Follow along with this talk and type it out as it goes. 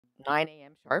9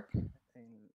 a.m. sharp.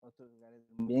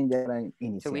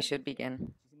 So we should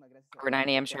begin, or 9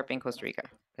 a.m. sharp in Costa Rica,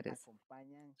 that is.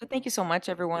 So thank you so much,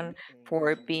 everyone,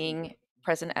 for being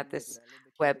present at this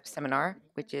web seminar,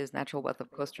 which is Natural Wealth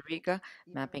of Costa Rica,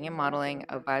 Mapping and Modeling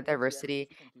of Biodiversity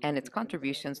and its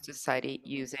Contributions to Society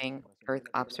Using Earth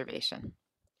Observation.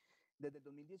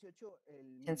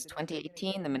 Since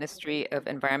 2018, the Ministry of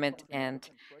Environment and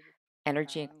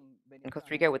Energy in Costa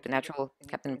Rica with the Natural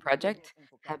Captain Project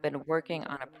have been working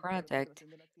on a project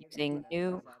using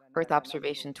new Earth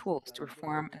observation tools to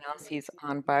perform analyses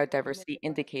on biodiversity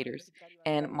indicators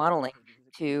and modeling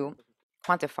to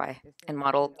quantify and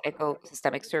model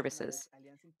ecosystemic services.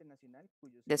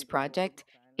 This project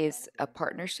is a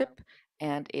partnership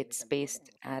and it's based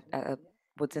at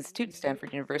Woods Institute,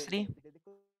 Stanford University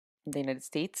in the United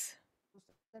States.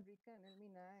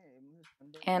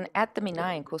 And at the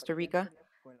MINAE in Costa Rica,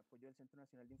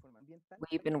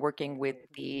 we've been working with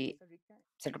the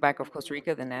Central Bank of Costa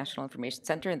Rica, the National Information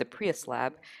Center, and the PRIAS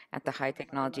lab at the High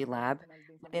Technology Lab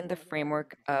within the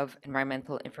framework of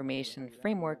Environmental Information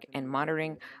Framework and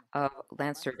Monitoring of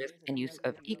Land Service and Use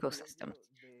of Ecosystems.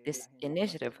 This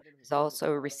initiative has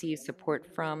also received support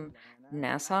from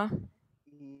NASA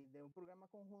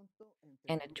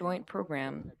and a joint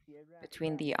program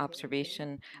between the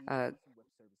Observation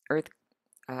Earth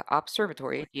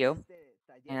Observatory, GEO,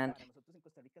 and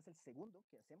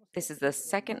this is the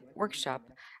second workshop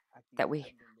that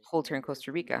we hold here in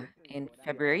Costa Rica. In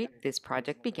February, this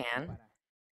project began,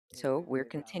 so we're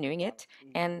continuing it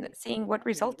and seeing what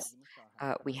results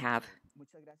we have,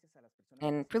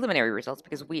 and preliminary results,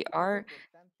 because we are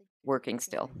working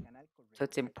still. So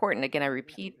it's important, again, I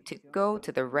repeat, to go to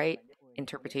the right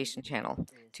interpretation channel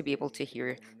to be able to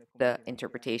hear the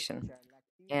interpretation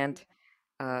and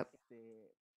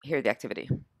hear the activity.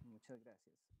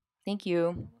 Thank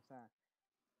you.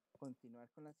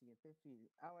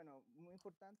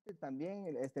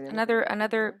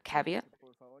 Another caveat.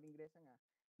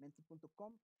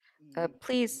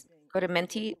 Please go to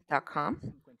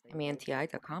menti.com,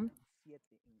 menti.com,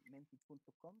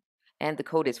 and the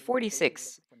code is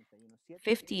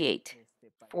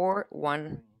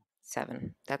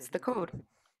 4658417. That's the code.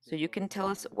 So you can tell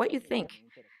us what you think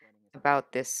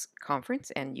about this conference,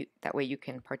 and that way you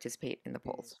can participate in the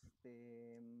polls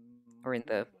or in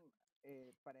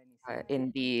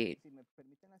the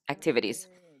activities.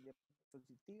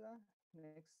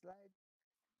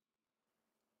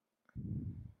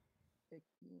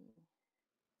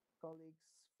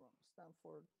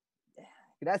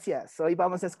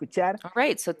 All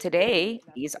right, so today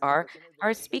these are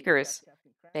our speakers.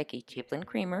 Becky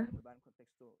Chaplin-Kramer.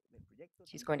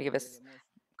 She's going to give us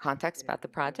context about the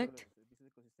project.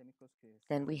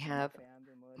 Then we have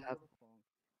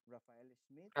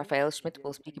Rafael Schmidt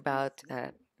will speak about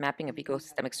mapping of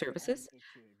ecosystemic services,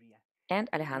 and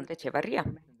Alejandra Echevarria.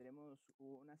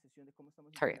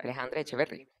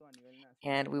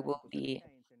 And we will be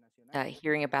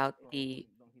hearing about the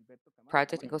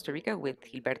project in Costa Rica with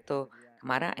Gilberto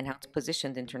Camara and how it's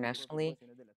positioned internationally,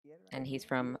 and he's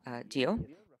from GEO.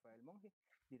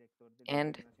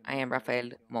 And I am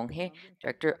Rafael Monge,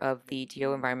 Director of the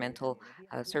GEO Environmental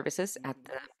Services at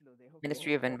the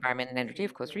Ministry of Environment and Energy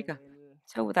of Costa Rica.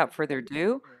 So without further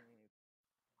ado,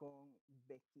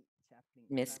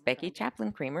 Miss Becky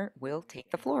Chaplin-Kramer will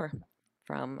take the floor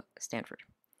from Stanford.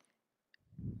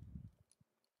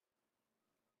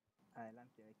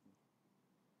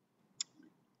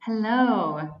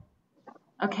 Hello.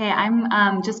 Okay,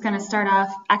 I'm just going to start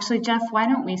off. Actually, Jeff, why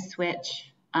don't we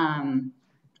switch?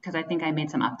 Because I think I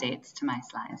made some updates to my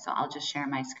slides. So I'll just share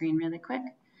my screen really quick.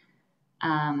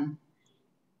 And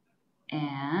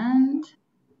here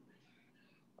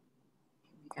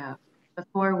we go.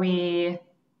 Before we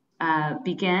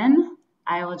begin,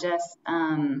 I will just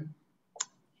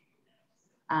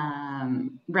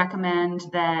recommend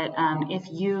that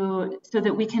so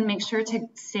that we can make sure to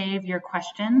save your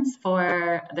questions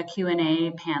for the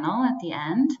Q&A panel at the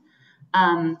end.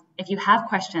 If you have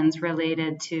questions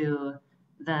related to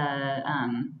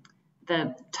the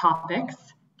topics,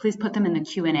 please put them in the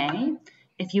Q&A.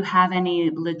 If you have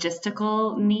any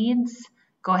logistical needs,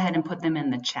 go ahead and put them in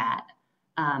the chat.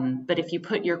 But if you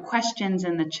put your questions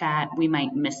in the chat, we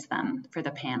might miss them for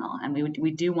the panel. And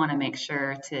we do want to make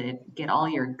sure to get all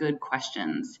your good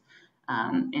questions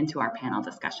into our panel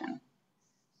discussion.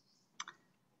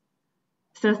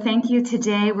 So thank you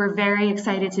today. We're very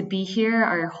excited to be here,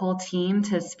 our whole team,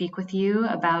 to speak with you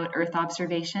about Earth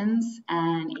observations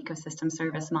and ecosystem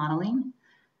service modeling.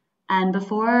 And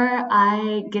before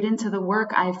I get into the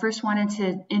work, I first wanted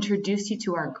to introduce you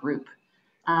to our group.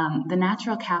 The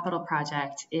Natural Capital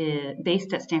Project,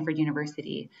 based at Stanford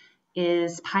University,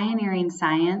 is pioneering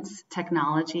science,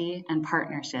 technology, and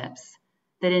partnerships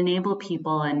that enable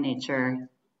people and nature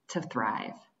to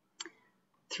thrive.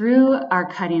 Through our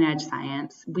cutting-edge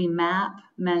science, we map,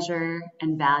 measure,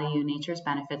 and value nature's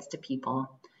benefits to people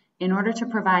in order to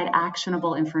provide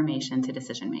actionable information to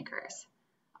decision makers.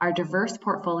 Our diverse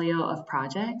portfolio of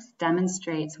projects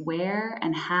demonstrates where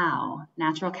and how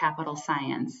natural capital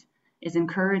science is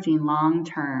encouraging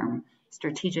long-term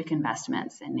strategic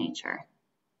investments in nature.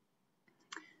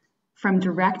 From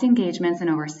direct engagements in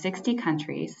over 60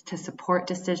 countries to support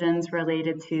decisions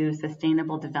related to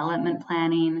sustainable development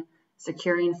planning,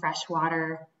 securing fresh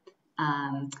water,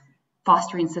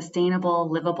 fostering sustainable,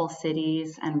 livable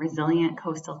cities and resilient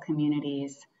coastal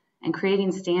communities, and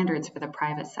creating standards for the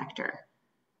private sector.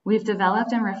 We've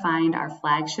developed and refined our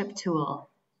flagship tool,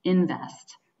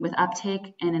 Invest, with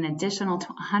uptake in an additional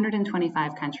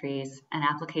 125 countries and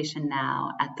application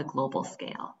now at the global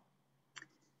scale.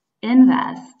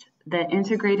 Invest, the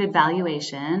integrated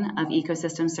valuation of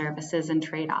ecosystem services and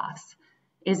trade-offs,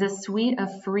 is a suite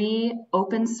of free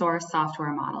open source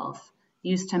software models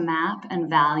used to map and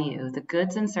value the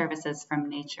goods and services from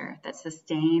nature that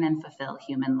sustain and fulfill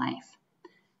human life,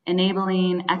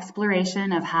 enabling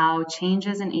exploration of how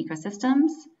changes in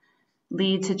ecosystems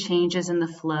lead to changes in the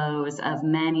flows of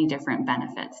many different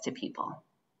benefits to people.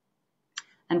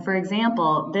 And for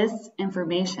example, this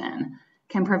information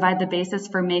can provide the basis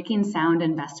for making sound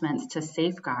investments to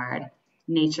safeguard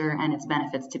nature and its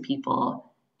benefits to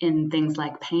people in things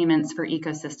like payments for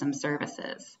ecosystem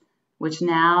services, which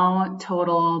now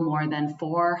total more than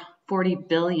 $40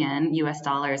 billion US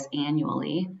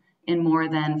annually in more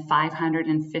than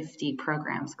 550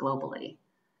 programs globally.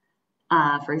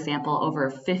 For example, over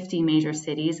 50 major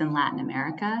cities in Latin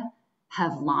America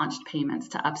have launched payments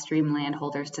to upstream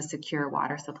landholders to secure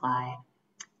water supply.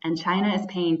 And China is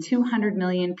paying 200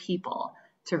 million people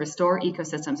to restore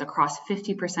ecosystems across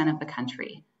 50% of the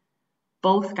country,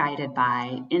 both guided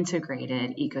by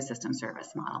integrated ecosystem service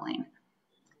modeling.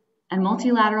 And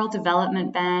multilateral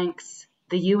development banks,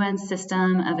 the UN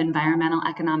system of environmental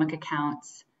economic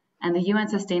accounts, and the UN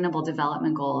Sustainable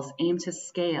Development Goals aim to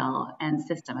scale and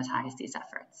systematize these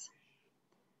efforts.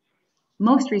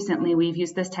 Most recently, we've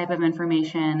used this type of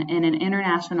information in an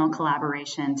international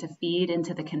collaboration to feed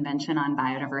into the Convention on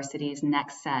Biodiversity's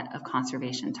next set of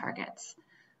conservation targets,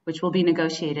 which will be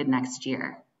negotiated next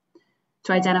year,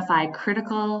 to identify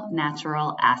critical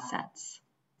natural assets,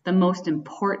 the most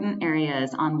important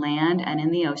areas on land and in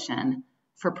the ocean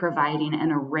for providing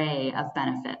an array of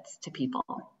benefits to people.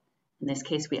 In this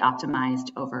case, we optimized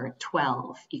over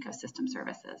 12 ecosystem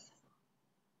services.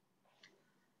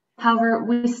 However,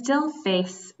 we still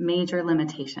face major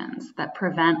limitations that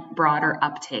prevent broader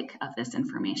uptake of this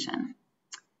information.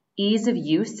 Ease of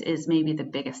use is maybe the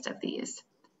biggest of these.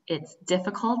 It's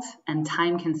difficult and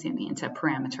time-consuming to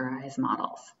parameterize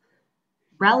models.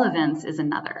 Relevance is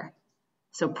another.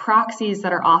 So proxies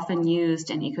that are often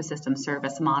used in ecosystem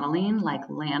service modeling, like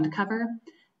land cover,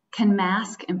 can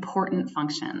mask important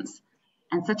functions.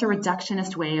 And such a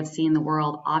reductionist way of seeing the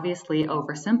world obviously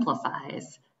oversimplifies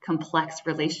complex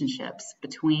relationships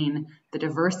between the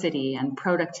diversity and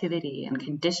productivity and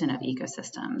condition of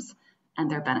ecosystems and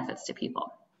their benefits to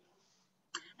people.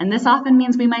 And this often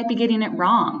means we might be getting it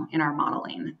wrong in our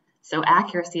modeling. So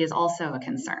accuracy is also a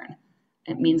concern.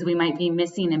 It means we might be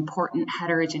missing important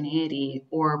heterogeneity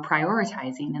or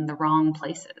prioritizing in the wrong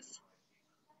places.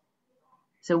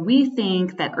 So we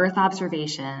think that Earth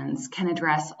observations can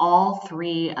address all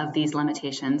three of these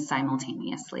limitations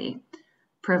simultaneously,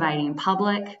 providing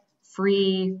public,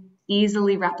 free,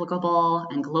 easily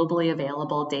replicable, and globally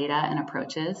available data and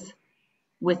approaches,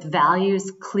 with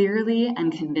values clearly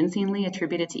and convincingly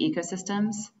attributed to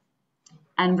ecosystems,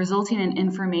 and resulting in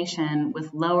information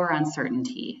with lower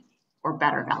uncertainty or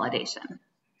better validation.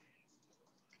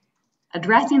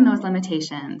 Addressing those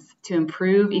limitations to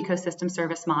improve ecosystem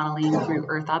service modeling through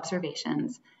Earth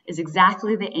observations is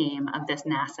exactly the aim of this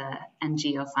NASA and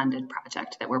GEO-funded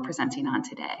project that we're presenting on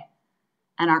today,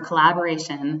 and our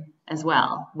collaboration as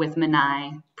well with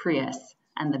MINAE, PRIAS,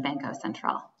 and the Banco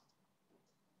Central.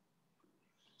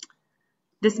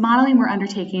 This modeling we're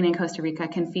undertaking in Costa Rica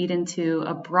can feed into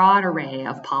a broad array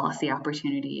of policy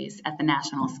opportunities at the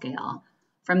national scale,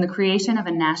 from the creation of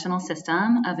a national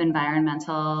system of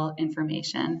environmental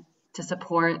information to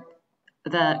support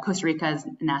the Costa Rica's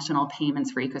National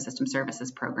Payments for Ecosystem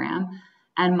Services program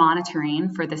and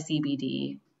monitoring for the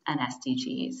CBD and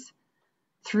SDGs.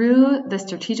 Through the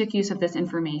strategic use of this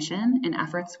information in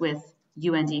efforts with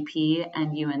UNDP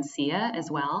and UNCEA as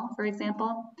well, for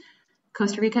example,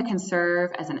 Costa Rica can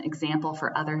serve as an example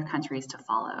for other countries to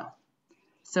follow.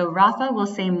 So Rafa will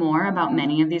say more about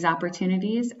many of these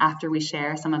opportunities after we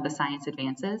share some of the science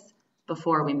advances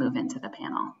before we move into the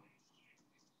panel.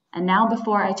 And now,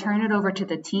 before I turn it over to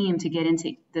the team to get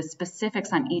into the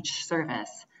specifics on each service,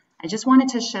 I just wanted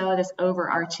to show this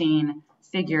overarching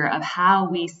figure of how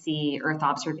we see Earth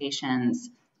observations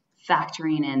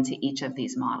factoring into each of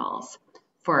these models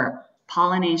for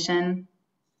pollination,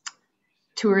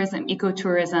 tourism,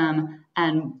 ecotourism,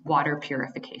 and water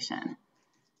purification.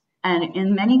 And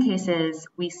in many cases,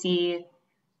 we see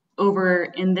over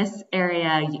in this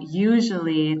area,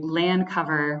 usually land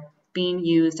cover being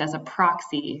used as a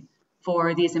proxy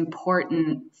for these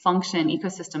important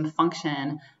ecosystem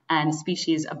function and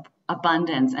species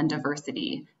abundance and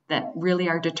diversity that really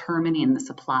are determining the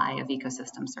supply of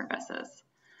ecosystem services.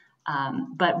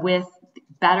 But with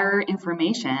better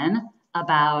information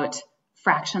about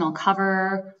fractional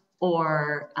cover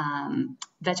or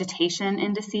vegetation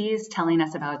indices telling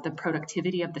us about the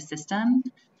productivity of the system,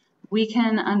 we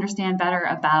can understand better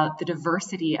about the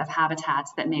diversity of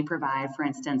habitats that may provide, for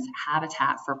instance,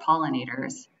 habitat for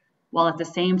pollinators, while at the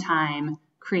same time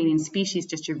creating species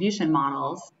distribution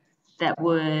models that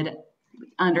would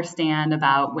understand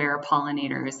about where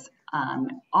pollinators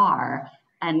are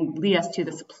and lead us to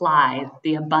the supply,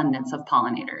 the abundance of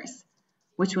pollinators,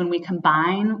 which when we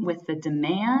combine with the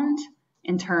demand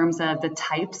in terms of the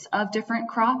types of different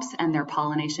crops and their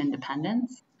pollination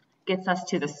dependence, gets us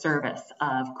to the service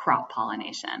of crop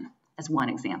pollination as one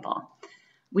example.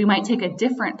 We might take a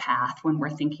different path when we're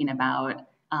thinking about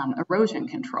erosion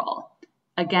control.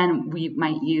 Again, we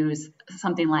might use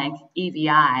something like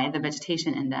EVI, the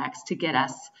vegetation index, to get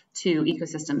us to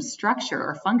ecosystem structure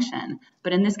or function.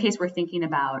 But in this case, we're thinking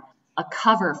about a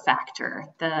cover factor,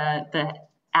 the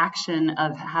action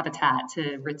of habitat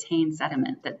to retain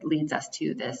sediment that leads us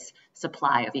to this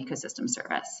supply of ecosystem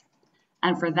service.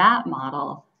 And for that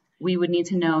model, we would need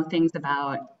to know things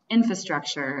about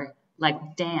infrastructure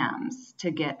like dams to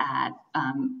get at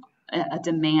a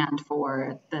demand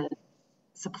for the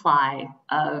supply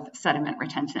of sediment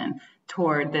retention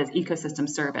toward the ecosystem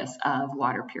service of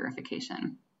water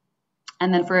purification.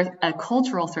 And then for a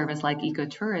cultural service like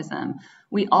ecotourism,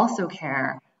 we also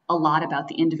care a lot about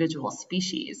the individual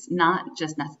species, not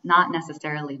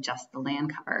necessarily just the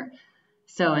land cover.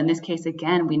 So in this case,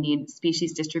 again, we need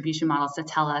species distribution models to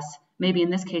tell us, maybe in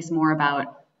this case, more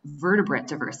about vertebrate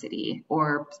diversity,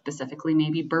 or specifically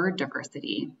maybe bird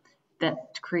diversity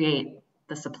that create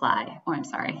the supply,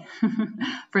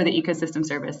 for the ecosystem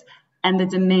service. And the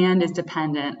demand is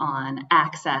dependent on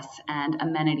access and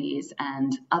amenities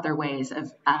and other ways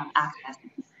of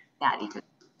accessing that ecosystem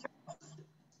service.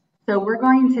 So we're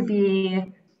going to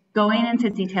be going into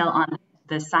detail on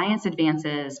the science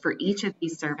advances for each of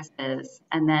these services,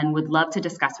 and then would love to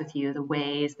discuss with you the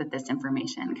ways that this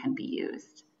information can be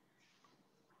used.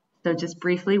 So just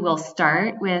briefly, we'll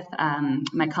start with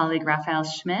my colleague Raphael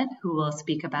Schmidt, who will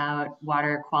speak about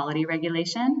water quality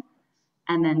regulation.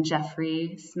 And then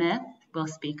Jeffrey Smith will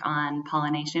speak on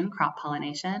pollination, crop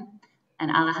pollination. And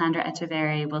Alejandra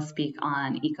Echeverri will speak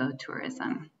on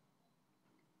ecotourism.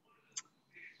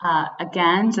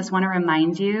 Again, just want to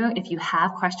remind you, if you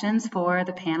have questions for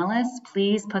the panelists,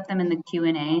 please put them in the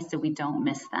Q&A so we don't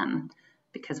miss them,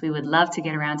 because we would love to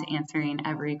get around to answering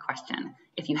every question.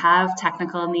 If you have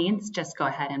technical needs, just go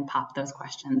ahead and pop those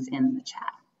questions in the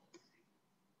chat.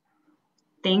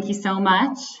 Thank you so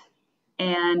much.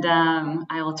 And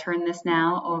I will turn this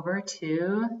now over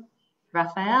to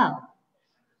Raphael.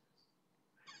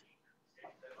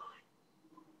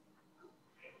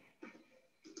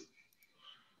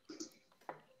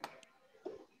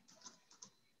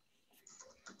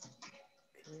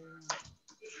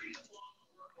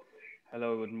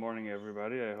 Hello, good morning,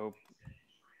 everybody. I hope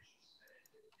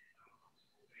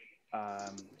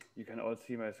you can all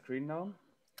see my screen now.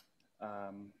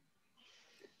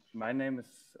 My name is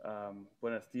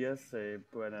buenos dias,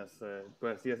 estimados,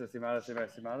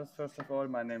 first of all.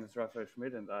 My name is Raphael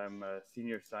Schmidt, and I'm a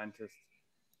senior scientist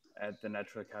at the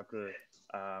Natural Capital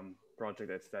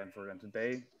project at Stanford. And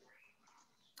today,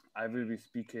 I will be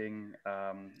speaking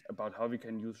about how we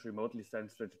can use remotely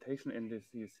sensed vegetation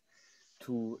indices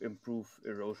to improve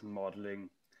erosion modeling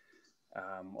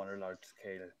on a large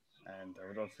scale. And I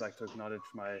would also like to acknowledge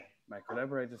my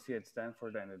collaborators here at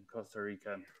Stanford and in Costa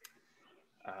Rica.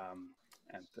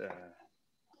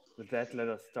 With that, let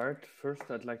us start. First,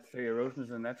 I'd like to say erosion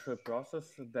is a natural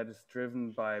process that is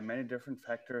driven by many different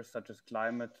factors such as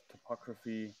climate,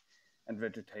 topography, and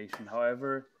vegetation.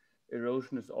 However,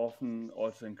 erosion is often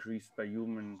also increased by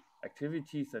human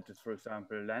activities, such as, for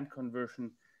example, land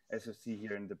conversion, as you see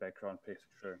here in the background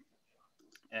picture.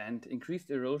 And increased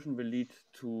erosion will lead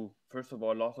to, first of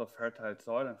all, loss of fertile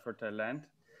soil and fertile land,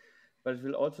 but it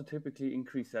will also typically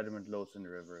increase sediment loads in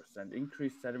rivers. And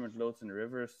increased sediment loads in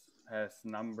rivers has a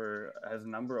number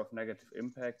of negative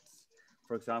impacts,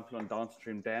 for example, on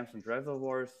downstream dams and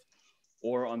reservoirs,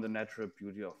 or on the natural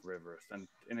beauty of rivers. And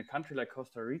in a country like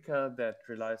Costa Rica that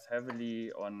relies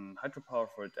heavily on hydropower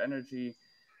for its energy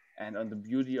and on the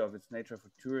beauty of its nature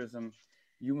for tourism,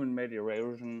 human-made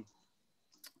erosion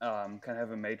can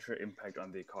have a major impact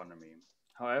on the economy.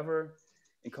 However,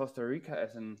 in Costa Rica,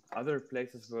 as in other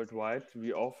places worldwide,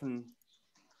 we often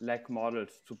lack models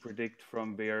to predict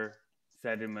from where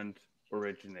sediment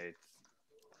originates.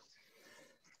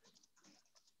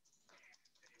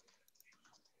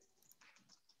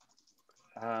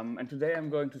 And today I'm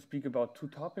going to speak about two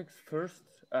topics. First,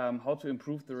 how to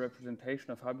improve the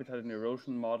representation of habitat and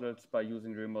erosion models by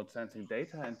using remote sensing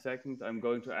data. And second, I'm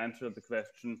going to answer the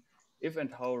question if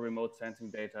and how remote sensing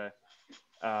data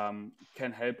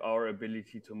can help our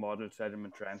ability to model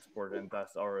sediment transport and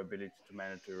thus our ability to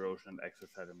manage erosion and excess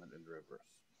sediment in rivers.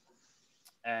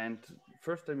 And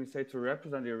first, let me say, to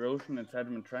represent erosion and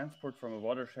sediment transport from a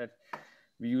watershed,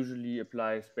 we usually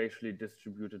apply spatially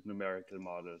distributed numerical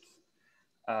models.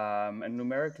 And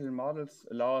numerical models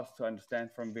allow us to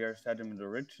understand from where sediment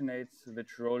originates,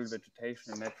 which role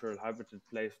vegetation and natural habitat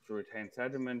plays to retain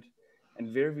sediment,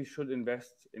 and where we should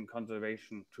invest in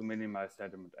conservation to minimize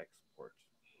sediment export.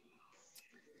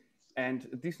 And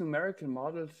these numerical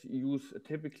models use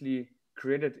typically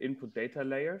created input data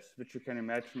layers, which you can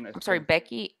imagine as— I'm sorry,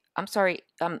 Becky. I'm sorry,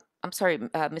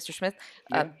 Mr. Smith.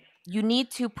 Yeah. You need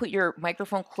to put your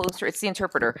microphone closer. It's the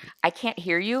interpreter. I can't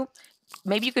hear you.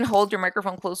 Maybe you can hold your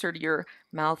microphone closer to your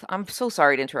mouth. I'm so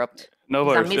sorry to interrupt. No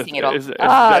Because I'm worries. missing it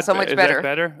all. So much Is better. that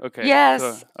better? Okay. Yes. So,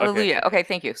 okay. Hallelujah. Okay,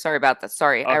 thank you. Sorry about that.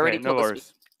 Sorry, I already no pulled the worries.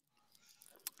 speak.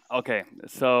 Okay,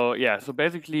 so yeah, so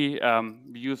basically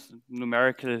we use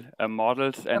numerical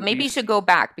models, and But maybe you should go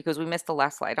back because we missed the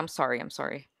last slide. I'm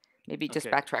sorry. Maybe just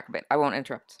backtrack a bit. I won't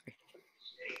interrupt. Sorry.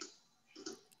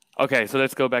 Okay, so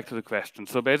let's go back to the question.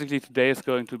 So basically today is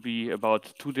going to be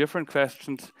about two different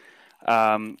questions.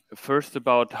 First,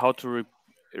 about how to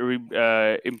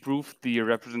improve the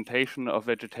representation of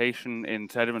vegetation in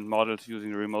sediment models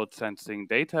using remote sensing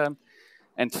data.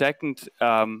 And second,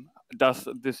 does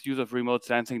this use of remote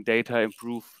sensing data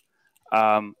improve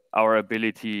our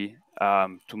ability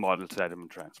to model sediment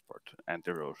transport and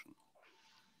erosion?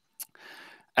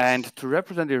 And to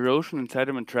represent erosion and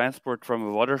sediment transport from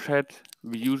a watershed,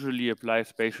 we usually apply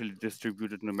spatially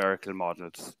distributed numerical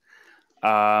models.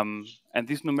 And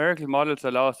these numerical models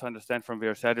allow us to understand from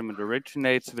where sediment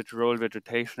originates, which role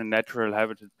vegetation and natural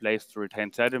habitat plays to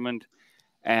retain sediment,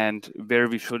 and where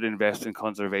we should invest in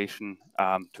conservation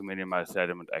to minimize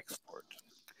sediment export.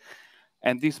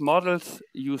 And these models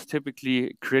use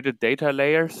typically created data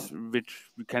layers, which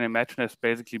we can imagine as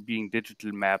basically being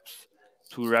digital maps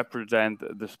to represent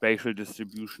the spatial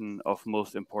distribution of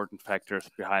most important factors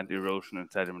behind erosion and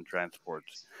sediment transport.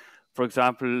 For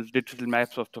example, digital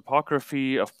maps of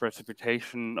topography, of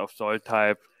precipitation, of soil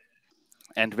type,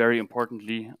 and very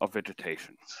importantly, of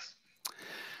vegetation.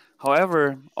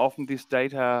 However, often these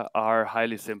data are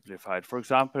highly simplified. For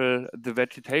example, the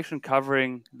vegetation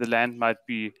covering the land might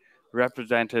be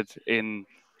represented in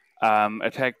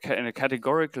a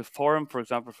categorical form, for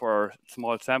example, for our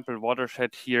small sample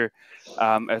watershed here,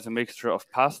 as a mixture of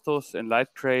pastos in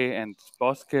light gray and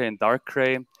bosque in dark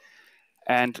gray.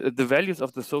 And the values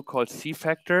of the so-called C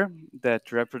factor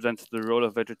that represents the role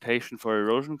of vegetation for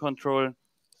erosion control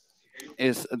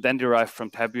is then derived from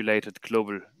tabulated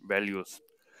global values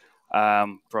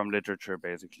from literature,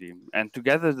 basically. And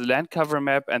together, the land cover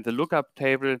map and the lookup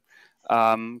table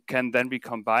can then be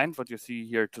combined, what you see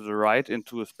here to the right,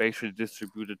 into a spatially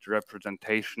distributed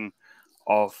representation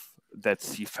of that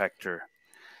C factor.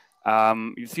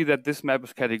 You see that this map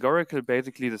is categorical.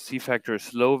 Basically, the C factor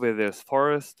is low where there's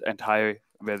forest and high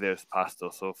where there's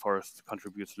pastos. So forest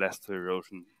contributes less to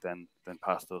erosion than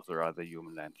pastos or other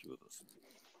human land uses.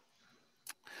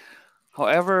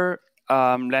 However,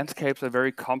 landscapes are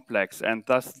very complex, and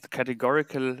thus the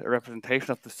categorical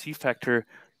representation of the C factor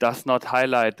does not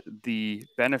highlight the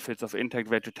benefits of intact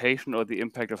vegetation or the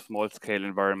impact of small-scale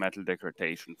environmental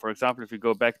degradation. For example, if you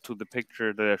go back to the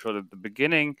picture that I showed at the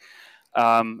beginning,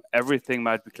 everything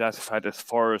might be classified as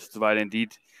forest, while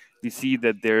indeed we see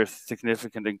that there's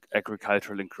significant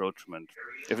agricultural encroachment.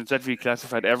 If instead we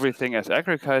classified everything as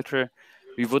agriculture,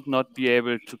 we would not be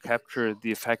able to capture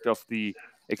the effect of the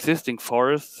existing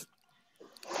forests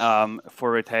for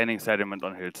retaining sediment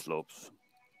on hill slopes.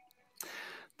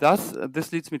 Thus,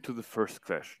 this leads me to the first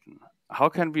question. how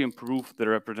can we improve the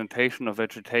representation of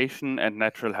vegetation and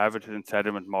natural habitat in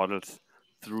sediment models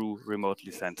through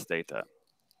remotely sensed data?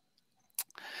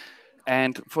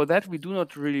 And for that, we do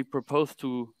not really propose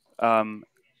to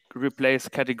replace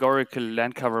categorical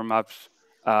land cover maps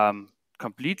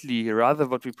completely. Rather,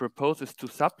 what we propose is to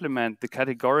supplement the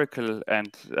categorical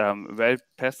and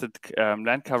well-tested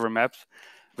land cover maps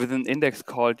with an index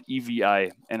called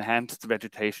EVI, Enhanced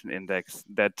Vegetation Index,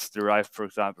 that's derived, for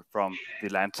example, from the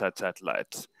Landsat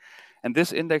satellites. And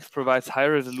this index provides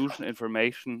high-resolution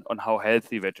information on how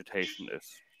healthy vegetation is.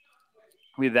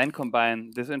 We then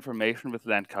combine this information with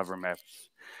land cover maps.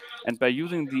 And by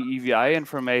using the EVI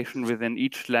information within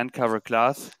each land cover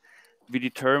class, we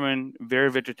determine where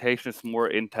vegetation is more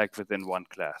intact within one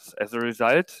class. As a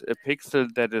result, a pixel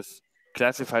that is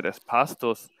classified as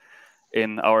pastos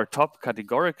in our top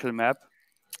categorical map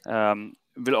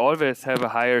will always have a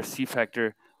higher C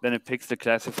factor than a pixel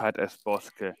classified as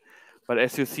bosque. But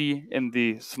as you see in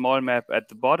the small map at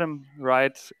the bottom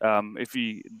right, if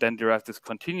we then derive this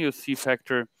continuous C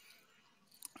factor,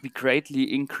 we greatly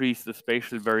increase the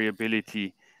spatial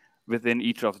variability within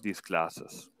each of these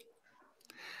classes.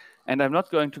 And I'm not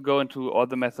going to go into all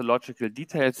the methodological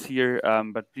details here,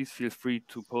 but please feel free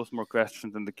to post more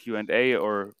questions in the Q&A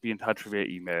or be in touch via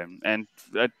email. And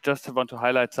I just want to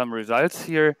highlight some results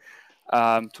here.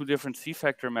 Two different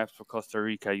C-factor maps for Costa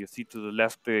Rica. You see to the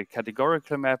left the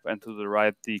categorical map and to the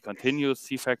right the continuous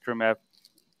C-factor map.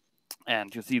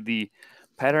 And you see the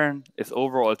pattern is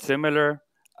overall similar.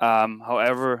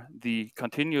 However, the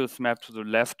continuous map to the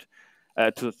left,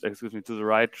 to the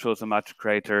right, shows a much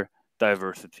greater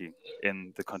diversity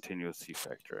in the continuous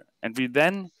C-factor. And we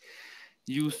then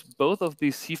use both of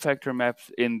these C-factor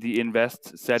maps in the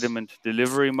INVEST sediment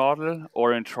delivery model,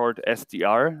 or in short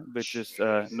SDR, which is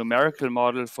a numerical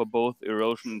model for both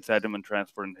erosion and sediment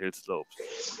transport in hill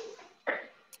slopes.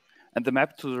 And the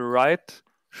map to the right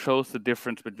shows the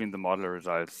difference between the model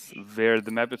results. Where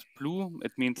the map is blue,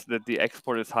 it means that the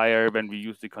export is higher when we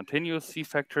use the continuous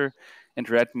C-factor, and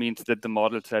red means that the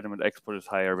model sediment export is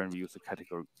higher when we use the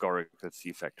categorical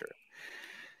C-factor.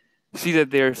 See that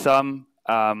there are some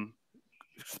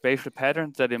spatial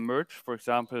patterns that emerge. For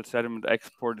example, sediment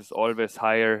export is always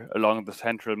higher along the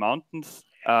central mountains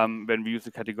when we use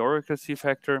the categorical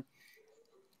C-factor.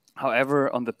 However,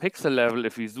 on the pixel level,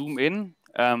 if we zoom in,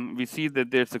 we see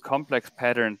that there's a complex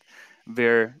pattern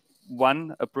where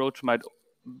one approach might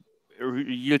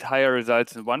yield higher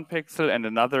results in one pixel and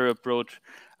another approach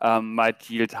might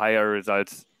yield higher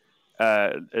results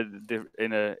just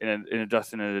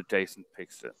in an adjacent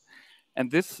pixel. And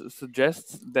this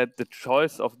suggests that the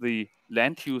choice of the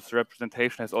land use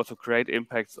representation has also great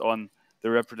impacts on the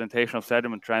representation of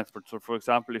sediment transport. So for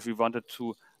example, if we wanted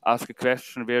to ask a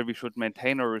question where we should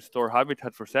maintain or restore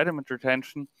habitat for sediment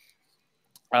retention,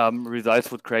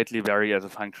 results would greatly vary as a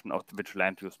function of which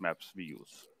land use maps we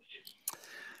use.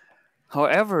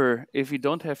 However, if we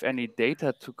don't have any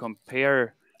data to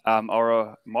compare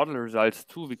our model results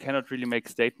to, we cannot really make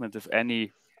statements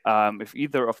if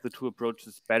either of the two approaches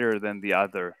is better than the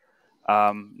other,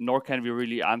 nor can we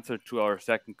really answer to our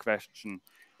second question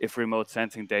if remote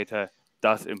sensing data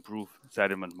does improve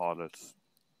sediment models.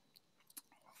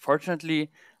 Fortunately,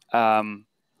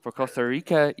 for Costa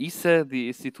Rica, ICE, the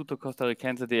Instituto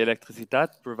Costarricense de Electricidad,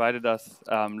 provided us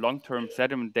long-term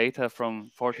sediment data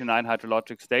from 49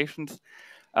 hydrologic stations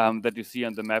that you see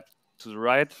on the map to the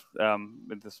right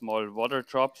with the small water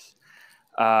drops.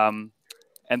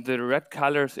 And the red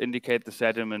colors indicate the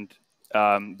sediment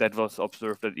that was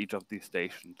observed at each of these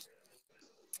stations.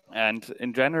 And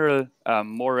in general,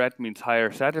 more red means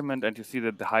higher sediment, and you see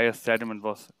that the highest sediment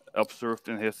was observed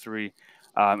in history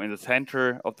in the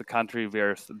center of the country,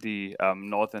 whereas the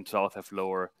north and south have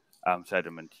lower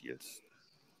sediment yields.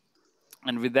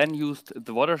 And we then used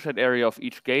the watershed area of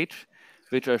each gauge,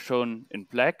 which are shown in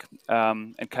black,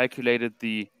 and calculated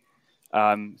the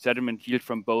sediment yield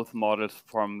from both models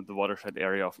from the watershed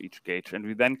area of each gauge. And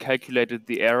we then calculated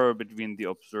the error between the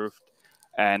observed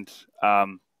and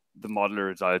the model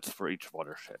results for each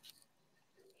watershed.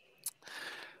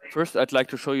 First, I'd like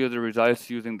to show you the results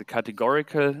using the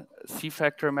categorical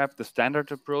C-factor map, the standard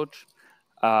approach.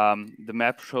 The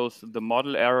map shows the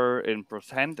model error in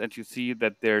 %, and you see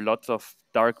that there are lots of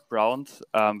dark browns,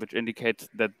 which indicates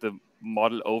that the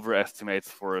model overestimates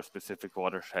for a specific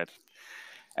watershed.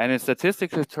 And in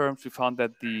statistical terms, we found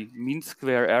that the mean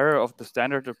square error of the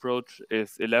standard approach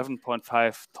is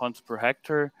 11.5 tons per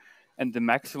hectare, and the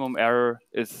maximum error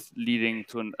is leading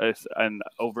to an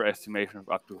overestimation of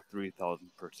up to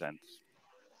 3,000%.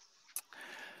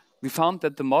 we found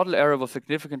that the model error was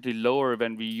significantly lower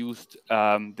when we used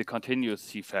the continuous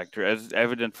C factor, as is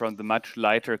evident from the much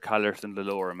lighter colors in the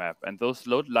lower map. And those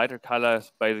lighter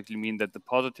colors basically mean that the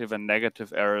positive and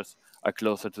negative errors are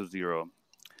closer to zero.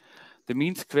 The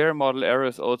mean square model error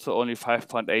is also only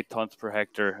 5.8 tons per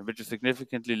hectare, which is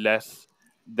significantly less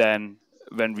than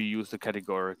when we use the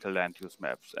categorical land use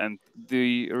maps. And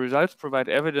the results provide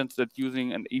evidence that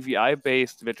using an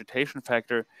EVI-based vegetation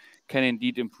factor can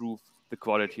indeed improve the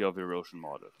quality of erosion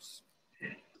models.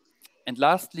 And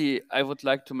lastly, I would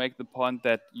like to make the point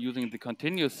that using the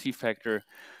continuous C factor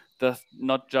does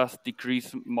not just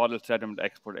decrease model sediment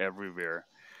export everywhere.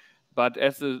 But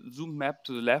as the zoom map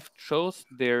to the left shows,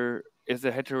 there is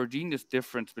a heterogeneous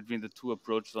difference between the two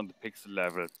approaches on the pixel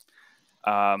level.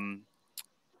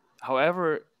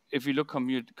 However, if we look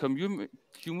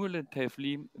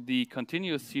cumulatively, the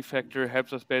continuous C factor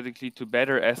helps us basically to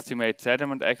better estimate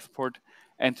sediment export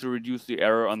and to reduce the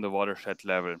error on the watershed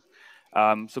level.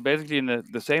 So basically in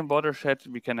the same watershed,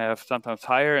 we can have sometimes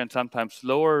higher and sometimes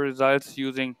lower results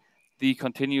using the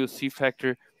continuous C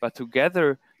factor, but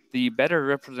together the better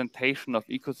representation of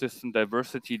ecosystem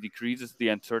diversity decreases the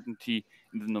uncertainty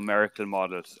in the numerical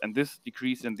models. And this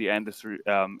decrease in the end is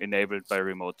enabled by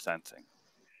remote sensing.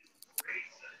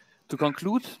 To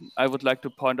conclude, I would like to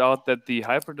point out that the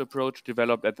hybrid approach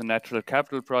developed at the Natural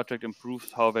Capital Project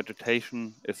improves how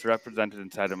vegetation is represented in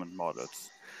sediment models.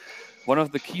 One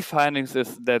of the key findings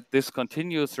is that this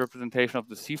continuous representation of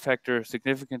the C factor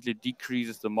significantly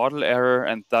decreases the model error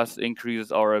and thus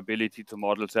increases our ability to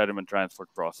model sediment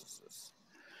transport processes.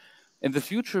 In the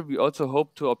future, we also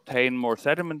hope to obtain more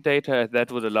sediment data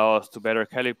that would allow us to better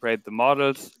calibrate the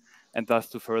models and thus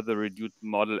to further reduce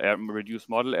model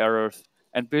errors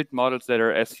and build models that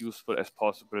are as useful as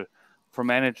possible for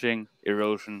managing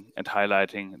erosion and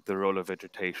highlighting the role of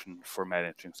vegetation for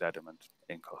managing sediment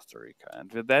in Costa Rica. And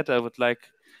with that, I would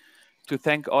like to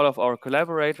thank all of our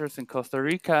collaborators in Costa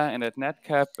Rica and at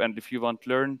NatCap. And if you want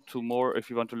to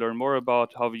learn more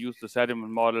about how we use the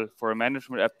sediment model for a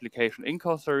management application in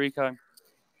Costa Rica,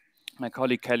 my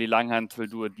colleague Kelly Langhans will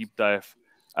do a deep dive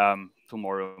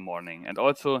tomorrow morning. And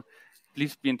also,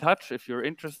 please be in touch if you're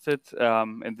interested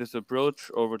in this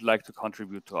approach or would like to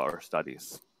contribute to our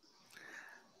studies.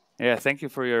 Yeah, thank you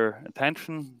for your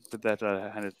attention. With that, I'll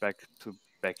hand it back to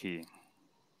Becky.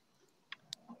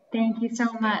 Thank you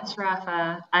so much,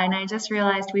 Rafa. And I just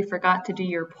realized we forgot to do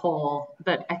your poll,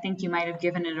 but I think you might have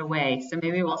given it away. So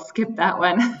maybe we'll skip that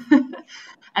one.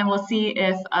 And we'll see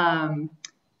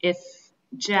if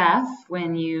Jeff,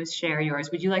 when you share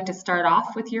yours, would you like to start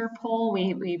off with your poll?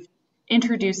 We've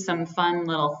introduced some fun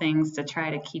little things to try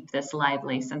to keep this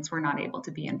lively since we're not able to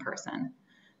be in person.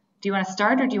 Do you want to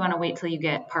start or do you want to wait till you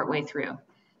get partway through?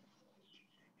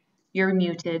 You're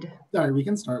muted. Sorry, we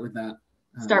can start with that.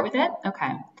 Start with it?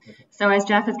 Okay. So as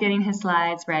Jeff is getting his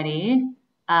slides ready,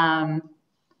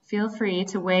 feel free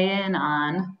to weigh in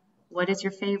on what is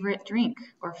your favorite drink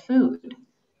or food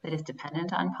that is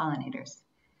dependent on pollinators.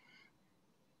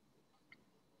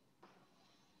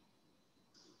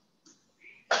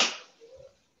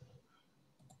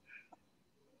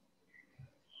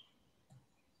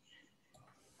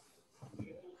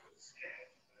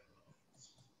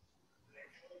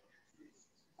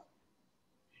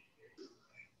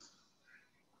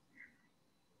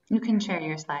 You can share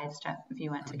your slides, Jeff, if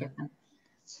you want to give them.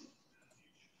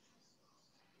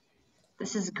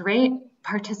 This is great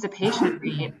participation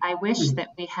rate. I wish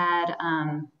that we had.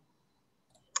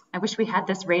 I wish we had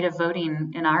this rate of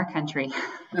voting in our country.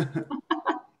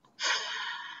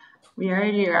 We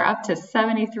already are up to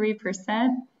 73%.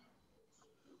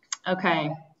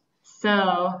 Okay,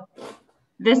 so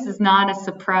this is not a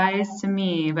surprise to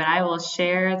me, but I will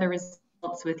share the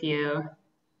results with you.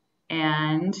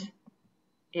 And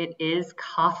it is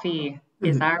coffee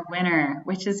is our winner,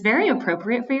 which is very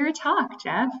appropriate for your talk,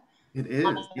 Jeff. It is,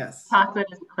 yes. Chocolate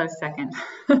is a close second.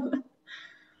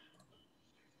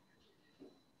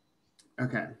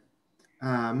 Okay.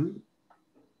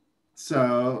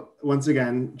 So once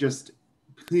again, just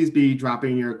please be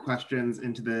dropping your questions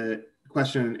into the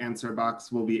question and answer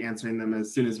box. We'll be answering them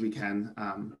as soon as we can,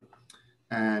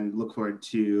 and look forward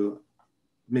to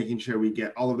making sure we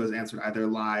get all of those answered either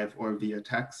live or via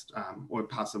text, or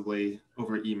possibly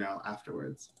over email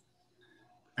afterwards.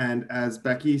 And as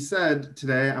Becky said,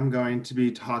 today I'm going to be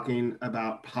talking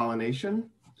about pollination.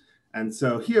 And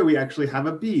so here we actually have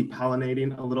a bee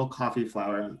pollinating a little coffee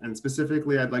flower. And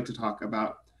specifically, I'd like to talk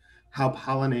about how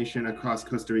pollination across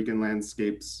Costa Rican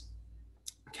landscapes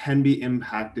can be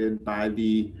impacted by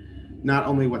not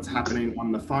only what's happening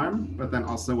on the farm, but then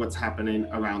also what's happening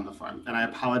around the farm. And I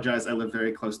apologize, I live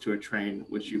very close to a train,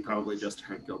 which you probably just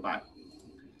heard go by.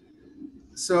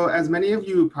 So as many of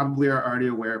you probably are already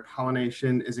aware,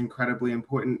 pollination is incredibly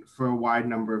important for a wide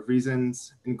number of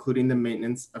reasons, including the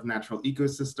maintenance of natural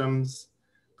ecosystems,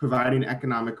 providing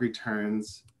economic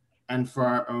returns, and for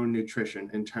our own nutrition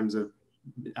in terms of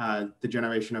the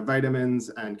generation of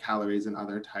vitamins and calories and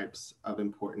other types of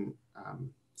important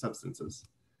substances.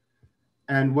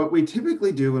 And what we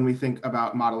typically do when we think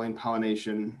about modeling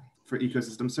pollination for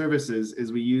ecosystem services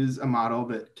is we use a model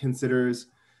that considers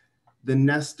the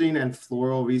nesting and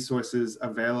floral resources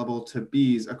available to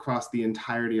bees across the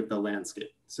entirety of the landscape.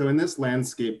 So in this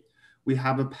landscape, we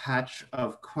have a patch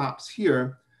of crops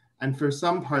here, and for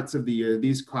some parts of the year,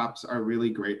 these crops are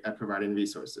really great at providing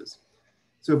resources.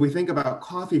 So if we think about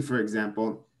coffee, for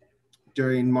example,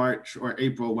 during March or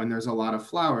April when there's a lot of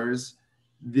flowers,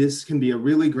 this can be a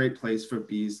really great place for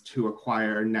bees to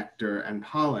acquire nectar and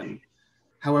pollen.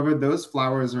 However, those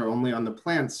flowers are only on the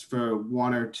plants for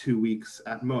 1 or 2 weeks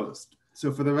at most.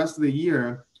 So for the rest of the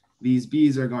year, these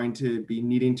bees are going to be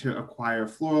needing to acquire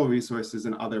floral resources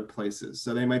in other places.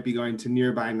 So they might be going to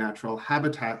nearby natural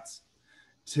habitats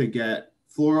to get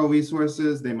floral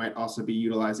resources. They might also be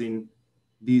utilizing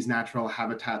these natural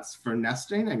habitats for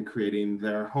nesting and creating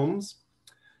their homes.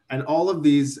 And all of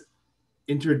these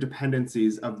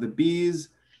interdependencies of the bees,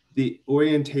 the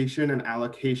orientation and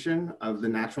allocation of the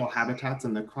natural habitats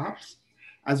and the crops,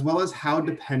 as well as how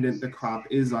dependent the crop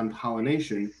is on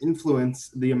pollination,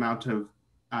 influence the amount of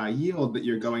yield that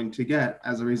you're going to get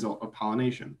as a result of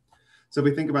pollination. So if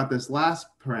we think about this last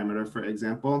parameter, for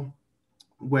example,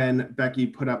 when Becky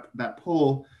put up that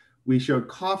poll, we showed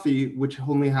coffee, which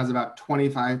only has about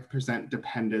 25%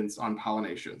 dependence on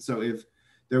pollination. So if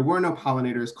there were no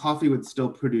pollinators, coffee would still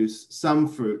produce some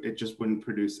fruit, it just wouldn't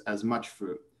produce as much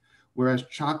fruit. Whereas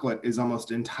chocolate is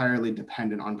almost entirely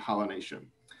dependent on pollination.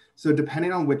 So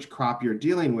depending on which crop you're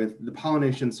dealing with, the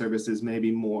pollination services may be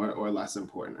more or less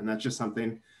important. And that's just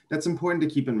something that's important to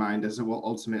keep in mind, as it will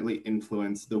ultimately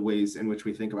influence the ways in which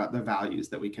we think about the values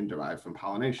that we can derive from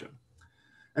pollination.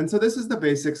 And so this is the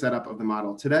basic setup of the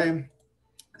model today.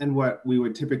 And what we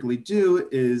would typically do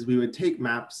is we would take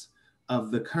maps of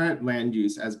the current land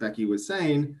use, as Becky was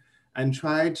saying, and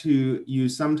try to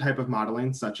use some type of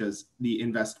modeling, such as the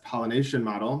invest pollination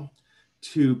model,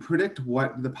 to predict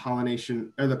what the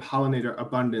pollination or the pollinator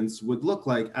abundance would look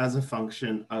like as a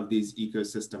function of these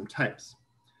ecosystem types.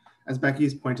 As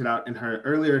Becky's pointed out in her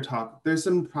earlier talk, there's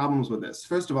some problems with this.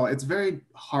 First of all, it's very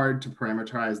hard to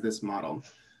parameterize this model.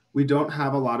 We don't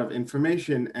have a lot of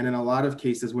information, and in a lot of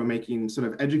cases, we're making sort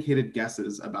of educated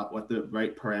guesses about what the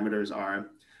right parameters are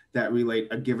that relate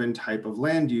a given type of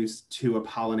land use to a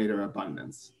pollinator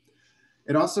abundance.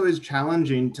 It also is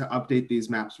challenging to update these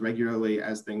maps regularly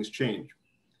as things change.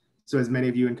 So as many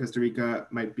of you in Costa Rica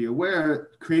might be aware,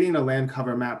 creating a land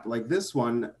cover map like this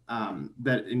one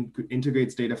that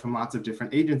integrates data from lots of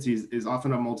different agencies is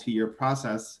often a multi-year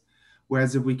process.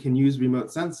 Whereas if we can use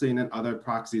remote sensing and other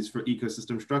proxies for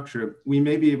ecosystem structure, we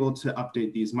may be able to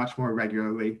update these much more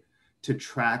regularly to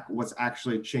track what's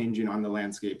actually changing on the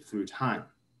landscape through time.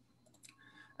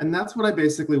 And that's what I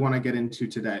basically want to get into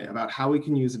today, about how we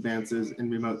can use advances in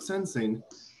remote sensing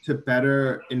to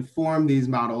better inform these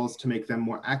models, to make them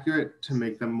more accurate, to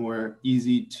make them more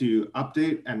easy to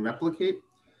update and replicate,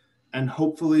 and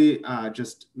hopefully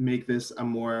just make this a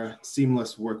more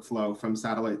seamless workflow from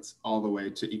satellites all the way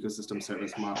to ecosystem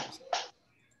service models.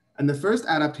 And the first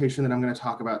adaptation that I'm going to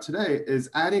talk about today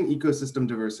is adding ecosystem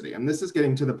diversity. And this is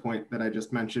getting to the point that I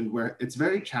just mentioned, where it's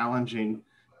very challenging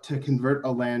to convert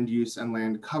a land use and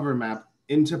land cover map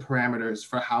into parameters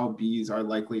for how bees are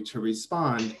likely to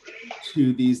respond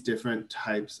to these different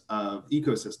types of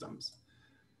ecosystems.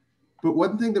 But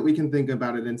one thing that we can think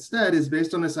about it instead is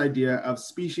based on this idea of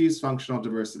species functional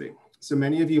diversity. So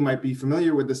many of you might be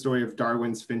familiar with the story of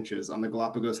Darwin's finches on the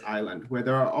Galapagos Island, where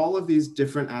there are all of these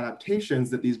different adaptations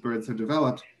that these birds have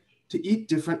developed to eat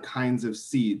different kinds of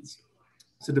seeds.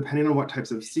 So depending on what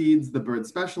types of seeds the birds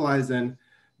specialize in,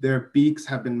 their beaks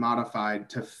have been modified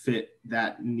to fit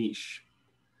that niche.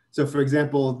 So for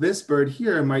example, this bird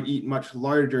here might eat much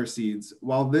larger seeds,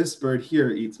 while this bird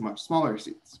here eats much smaller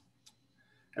seeds.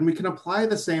 And we can apply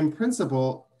the same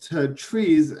principle to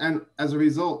trees and, as a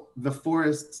result, the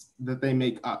forests that they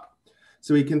make up.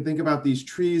 So we can think about these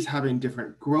trees having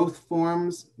different growth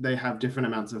forms. They have different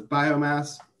amounts of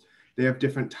biomass. They have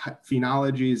different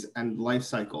phenologies and life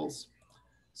cycles.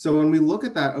 So when we look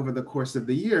at that over the course of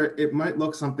the year, it might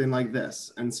look something like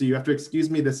this. And so you have to excuse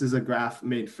me, this is a graph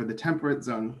made for the temperate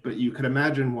zone, but you could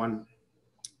imagine one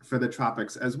for the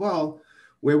tropics as well,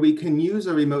 where we can use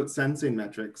a remote sensing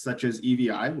metric such as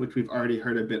EVI, which we've already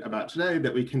heard a bit about today,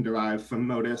 that we can derive from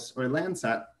MODIS or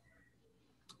Landsat,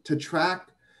 to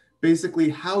track basically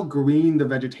how green the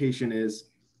vegetation is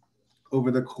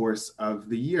over the course of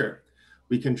the year.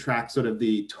 We can track sort of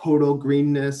the total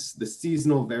greenness, the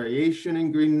seasonal variation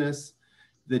in greenness,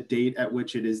 the date at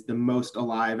which it is the most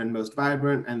alive and most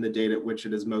vibrant, and the date at which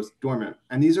it is most dormant.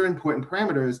 And these are important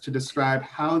parameters to describe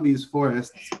how these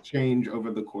forests change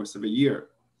over the course of a year.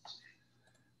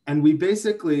 And we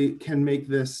basically can make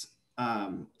this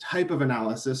type of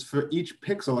analysis for each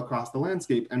pixel across the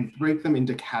landscape and break them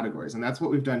into categories. And that's what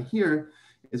we've done here,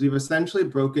 is we've essentially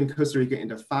broken Costa Rica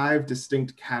into 5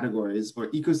 distinct categories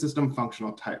or ecosystem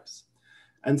functional types.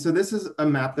 And so this is a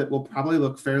map that will probably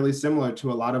look fairly similar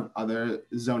to a lot of other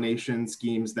zonation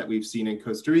schemes that we've seen in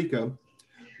Costa Rica,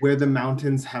 where the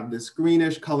mountains have this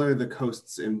greenish color, the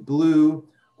coasts in blue,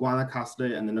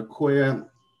 Guanacaste and the Nicoya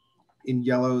in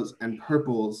yellows and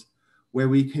purples, where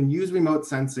we can use remote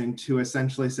sensing to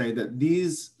essentially say that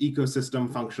these ecosystem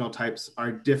functional types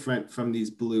are different from these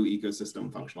blue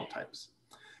ecosystem functional types.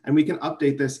 And we can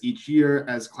update this each year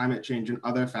as climate change and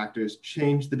other factors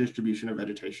change the distribution of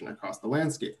vegetation across the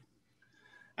landscape.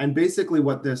 And basically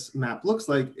what this map looks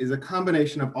like is a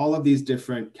combination of all of these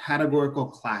different categorical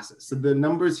classes. So the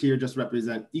numbers here just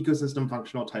represent ecosystem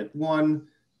functional type 1,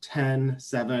 10,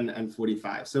 7, and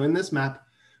 45. So in this map,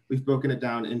 we've broken it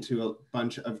down into a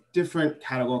bunch of different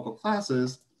categorical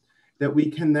classes that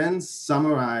we can then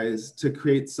summarize to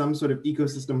create some sort of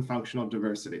ecosystem functional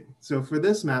diversity. So for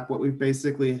this map, what we've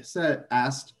basically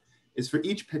asked is for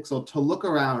each pixel to look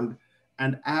around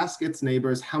and ask its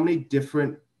neighbors how many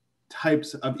different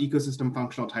types of ecosystem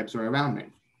functional types are around me.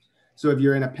 So if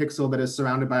you're in a pixel that is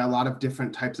surrounded by a lot of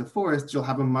different types of forests, you'll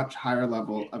have a much higher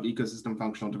level of ecosystem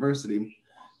functional diversity.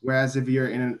 Whereas if you're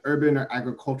in an urban or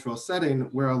agricultural setting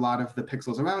where a lot of the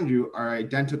pixels around you are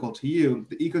identical to you,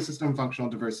 the ecosystem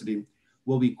functional diversity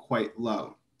will be quite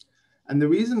low. And the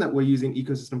reason that we're using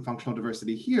ecosystem functional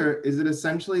diversity here is it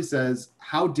essentially says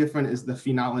how different is the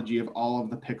phenology of all of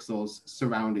the pixels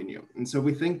surrounding you. And so if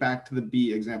we think back to the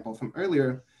bee example from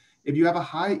earlier, if you have a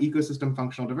high ecosystem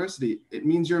functional diversity, it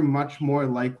means you're much more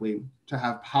likely to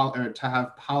have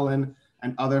pollen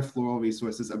and other floral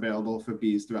resources available for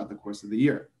bees throughout the course of the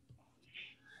year.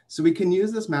 So we can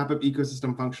use this map of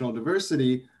ecosystem functional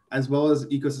diversity as well as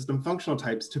ecosystem functional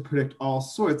types to predict all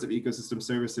sorts of ecosystem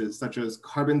services, such as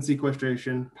carbon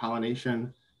sequestration,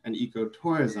 pollination, and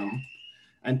ecotourism.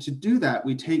 And to do that,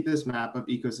 we take this map of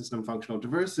ecosystem functional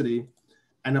diversity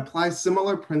and apply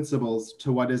similar principles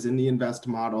to what is in the INVEST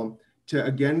model to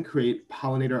again create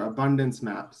pollinator abundance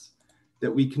maps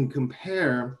that we can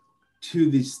compare to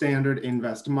the standard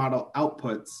INVEST model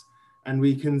outputs. And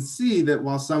we can see that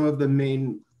while some of the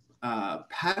main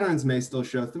patterns may still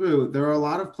show through, there are a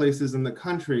lot of places in the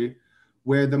country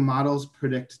where the models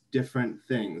predict different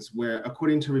things, where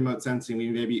according to remote sensing, we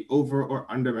may be over or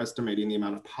underestimating the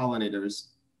amount of pollinators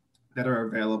that are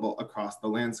available across the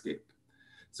landscape.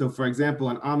 So for example,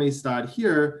 in Amistad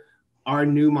here, our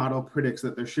new model predicts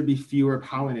that there should be fewer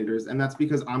pollinators, and that's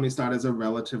because Amistad is a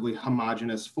relatively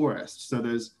homogeneous forest. So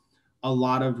there's a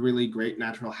lot of really great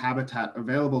natural habitat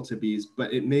available to bees,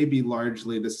 but it may be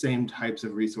largely the same types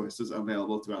of resources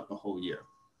available throughout the whole year.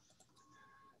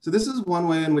 So this is one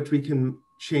way in which we can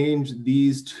change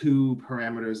these 2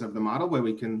 parameters of the model, where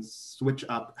we can switch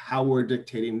up how we're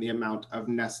dictating the amount of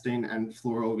nesting and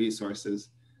floral resources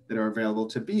that are available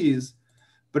to bees.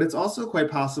 But it's also quite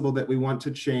possible that we want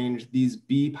to change these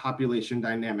bee population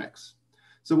dynamics.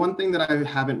 So one thing that I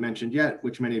haven't mentioned yet,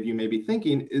 which many of you may be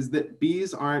thinking, is that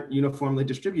bees aren't uniformly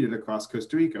distributed across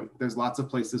Costa Rica. There's lots of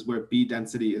places where bee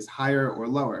density is higher or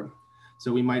lower.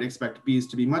 So we might expect bees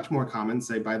to be much more common,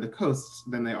 say by the coasts,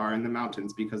 than they are in the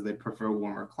mountains because they prefer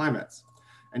warmer climates.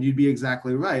 And you'd be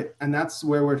exactly right. And that's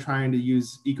where we're trying to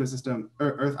use ecosystem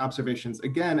or Earth observations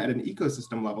again at an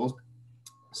ecosystem level.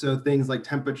 So things like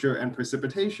temperature and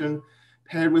precipitation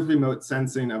paired with remote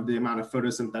sensing of the amount of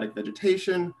photosynthetic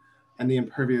vegetation and the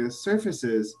impervious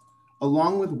surfaces,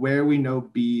 along with where we know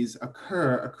bees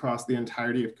occur across the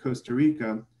entirety of Costa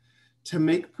Rica, to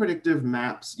make predictive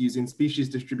maps using species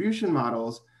distribution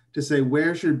models to say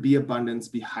where should bee abundance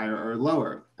be higher or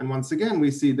lower. And once again,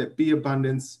 we see that bee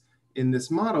abundance in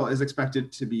this model is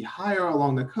expected to be higher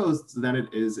along the coasts than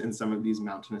it is in some of these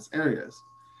mountainous areas.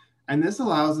 And this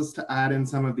allows us to add in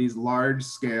some of these large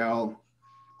scale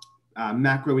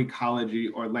macroecology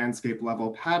or landscape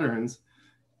level patterns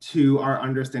to our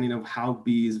understanding of how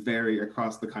bees vary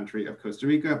across the country of Costa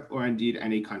Rica, or indeed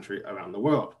any country around the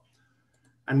world.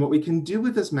 And what we can do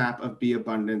with this map of bee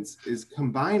abundance is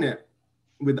combine it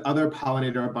with other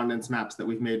pollinator abundance maps that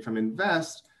we've made from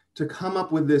INVEST to come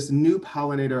up with this new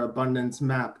pollinator abundance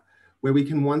map where we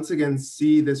can once again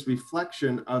see this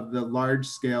reflection of the large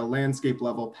scale landscape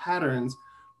level patterns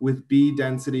with bee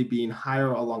density being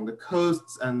higher along the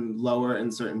coasts and lower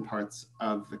in certain parts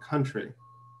of the country.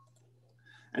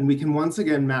 And we can once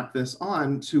again map this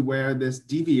on to where this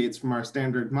deviates from our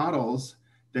standard models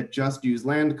that just use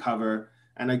land cover,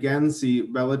 and again see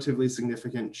relatively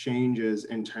significant changes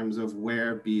in terms of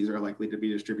where bees are likely to be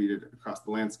distributed across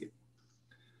the landscape.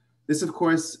 This, of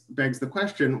course, begs the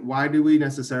question, why do we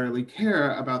necessarily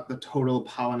care about the total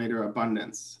pollinator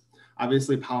abundance?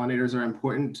 Obviously, pollinators are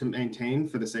important to maintain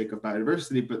for the sake of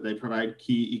biodiversity, but they provide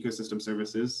key ecosystem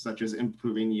services, such as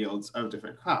improving yields of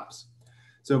different crops.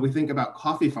 So if we think about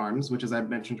coffee farms, which as I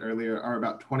mentioned earlier, are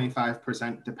about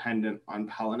 25% dependent on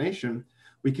pollination,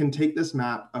 we can take this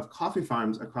map of coffee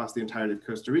farms across the entirety of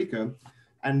Costa Rica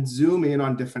and zoom in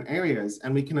on different areas.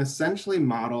 And we can essentially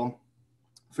model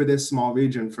for this small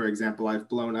region, for example, I've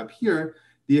blown up here,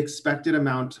 the expected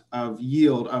amount of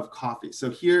yield of coffee.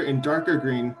 So here in darker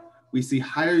green, we see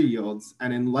higher yields,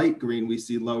 and in light green, we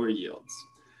see lower yields.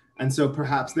 And so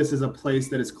perhaps this is a place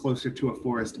that is closer to a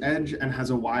forest edge and has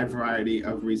a wide variety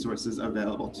of resources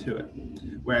available to it.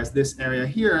 Whereas this area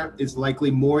here is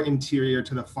likely more interior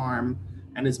to the farm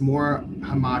and is more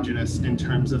homogeneous in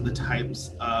terms of the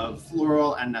types of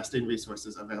floral and nesting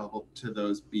resources available to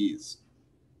those bees.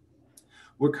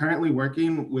 We're currently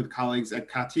working with colleagues at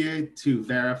Cartier to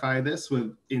verify this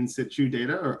with in situ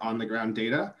data or on the ground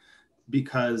data,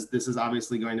 because this is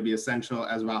obviously going to be essential,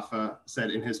 as Rafa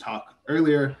said in his talk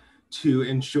earlier, to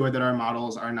ensure that our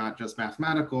models are not just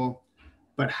mathematical,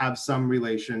 but have some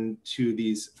relation to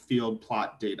these field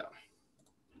plot data.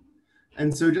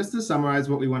 And so just to summarize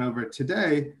what we went over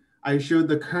today, I showed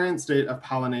the current state of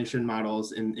pollination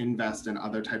models in INVEST and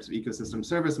other types of ecosystem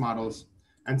service models,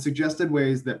 and suggested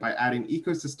ways that by adding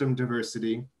ecosystem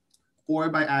diversity or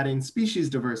by adding species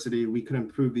diversity, we could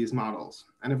improve these models.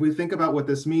 And if we think about what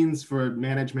this means for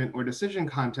management or decision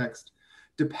context,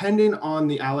 depending on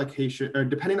the allocation or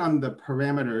depending on the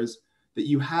parameters that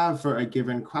you have for a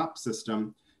given crop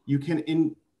system, you can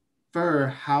infer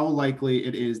how likely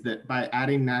it is that by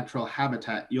adding natural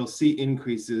habitat, you'll see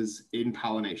increases in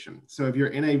pollination. So if you're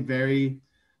in a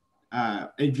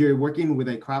if you're working with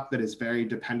a crop that is very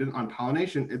dependent on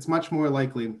pollination, it's much more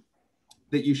likely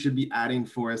that you should be adding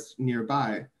forest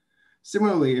nearby.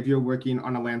 Similarly, if you're working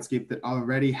on a landscape that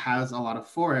already has a lot of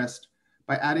forest,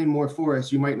 by adding more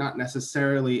forest, you might not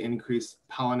necessarily increase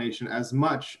pollination as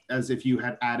much as if you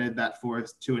had added that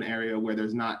forest to an area where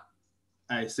there's not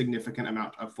a significant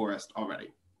amount of forest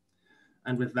already.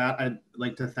 And with that, I'd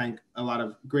like to thank a lot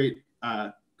of great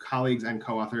colleagues and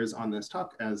co-authors on this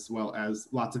talk, as well as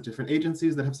lots of different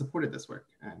agencies that have supported this work,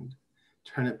 and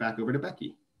turn it back over to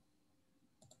Becky.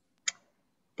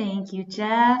 Thank you,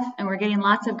 Jeff. And we're getting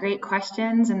lots of great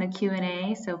questions in the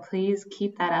Q&A, so please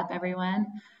keep that up, everyone.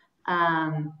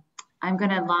 I'm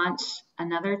going to launch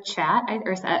another chat,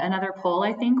 or another poll,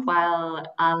 I think, while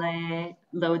Ale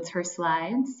loads her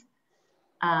slides.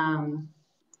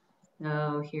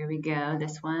 So here we go.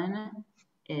 This one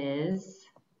is,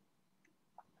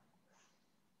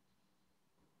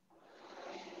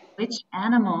 which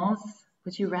animals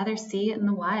would you rather see in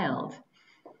the wild?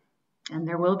 And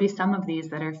there will be some of these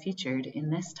that are featured in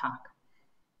this talk.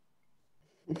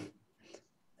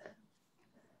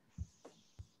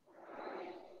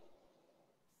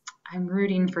 I'm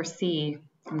rooting for C,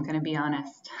 I'm going to be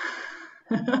honest.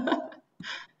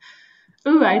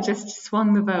 Ooh, I just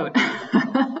swung the vote.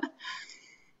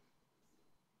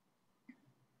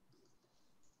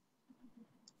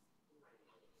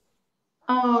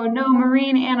 Oh, no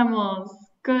marine animals.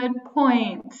 Good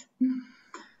point.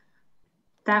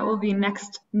 That will be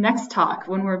next talk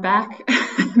when we're back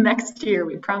next year.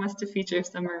 We promise to feature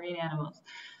some marine animals.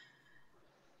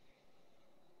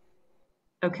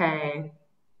 Okay.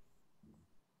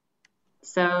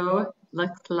 So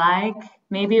looks like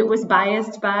maybe it was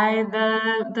biased by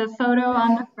the photo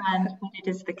on the front, but it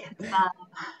is the quetzal.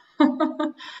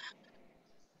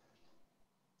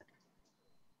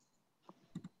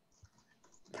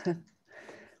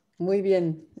 Muy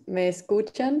bien. ¿Me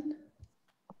escuchan?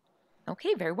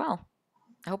 Okay, very well.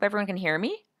 I hope everyone can hear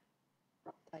me.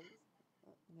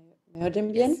 ¿Me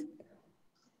oyen bien? Yes.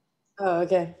 Oh,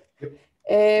 okay.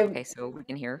 Okay, so we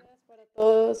can hear.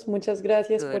 Todos, muchas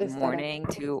gracias por Good estar morning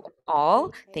aquí. to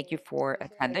all. Thank you for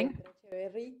attending.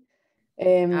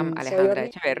 I'm Soy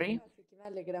Alejandra Echeverry. así que me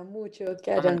alegra mucho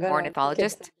que I'm hayan an ganado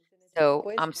ornithologist,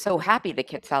 so I'm so happy the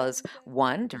quetzals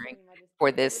won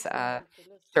for this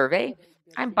survey.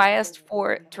 I'm biased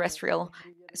for terrestrial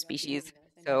species,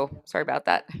 so sorry about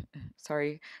that.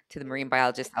 Sorry to the marine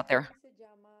biologists out there.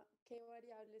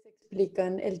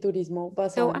 explican el turismo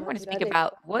basado So en I'm going to speak naturaleza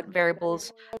about what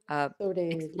variables sobre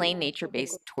explain la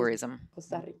nature-based tourism.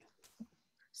 Costa Rica.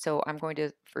 So I'm going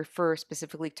to refer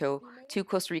specifically to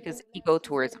Costa Rica's Primero,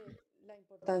 ecotourism. sobre la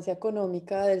importancia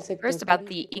económica del First, sector about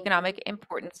the turístico en economic Costa Rica.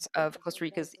 importance of Estos Costa son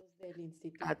Rica's datos del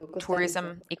Instituto Costarricense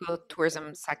tourism, de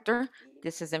ecotourism Estadística. sector. Y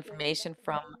This is desde information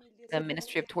from the 2018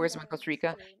 Ministry of se Tourism in estimaron Costa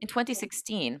Rica. In que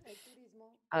 2016, el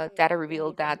turismo data en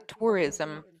revealed that contribuye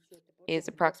tourism el is 7%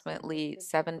 approximately del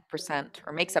PIB del 7%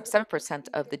 or makes up país 7%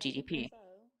 y of que the el año GDP.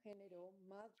 pasado generó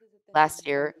más de Last 70.000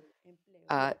 year, empleos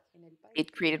uh, en el país.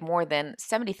 it created more than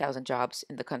 70,000 jobs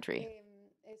in the country.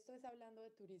 Esto es hablando de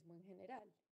turismo en general.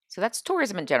 So that's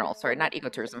tourism in general, Cuando sorry, not hablamos de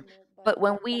ecotourism. turismo But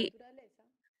when basado en we naturaleza,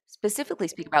 specifically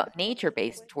speak tenemos about unas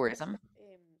nature-based encuestas tourism,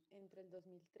 entre el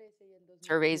 2013 y el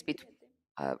surveys 2017.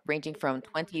 ranging El from 75%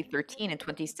 2013 and de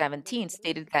los 2017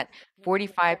 stated that turistas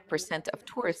mencionan la 45% of naturaleza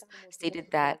tourists como su stated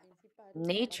razón that principal para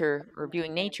nature or visitar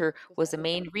viewing nature was Costa the Rica.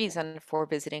 main reason for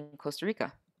visiting Costa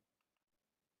Rica.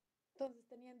 Entonces,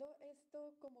 teniendo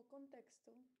esto como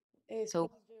contexto, So, esto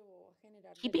nos llevó a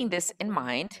generar keeping this in diferentes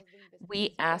mind, líneas de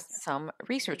we investigación asked some que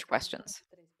research comienzan con questions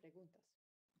tres preguntas.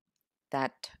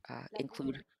 that La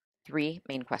include primera, three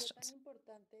main ¿qué tan questions.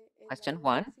 importante es la Question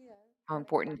one, biodiversidad how para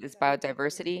important is justificar el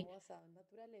biodiversity turismo basado en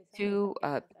naturaleza to en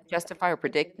las áreas justify or protegidas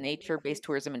predict del país? nature-based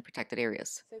tourism in protected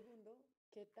areas? Segundo,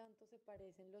 ¿qué tanto se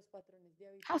parecen los patrones de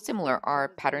How aviturismo similar are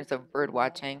desde el patterns of punto de bird vista de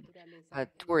watching naturaleza en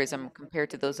las tourism áreas compared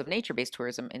to those of protegidas? nature-based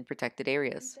tourism in protected Y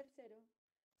areas? tercero,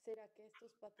 ¿será que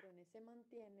estos patrones se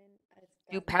mantienen a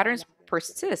Do escala patterns nacional? Es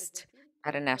persist decir,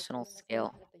 at a no national solo en las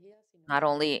áreas scale, protegidas, sino not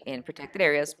only a in escala protected nacional.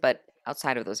 areas, but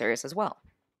outside of those areas as well?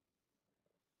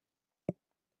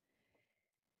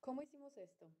 ¿Cómo hicimos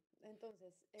esto?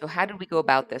 Entonces, So how did we go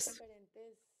about usamos this?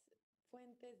 diferentes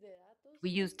fuentes de datos We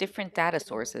use y different data diferentes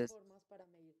sources, formas para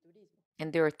medir turismo.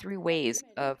 and there are three La ways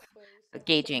primera of fue usar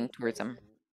gauging tourism.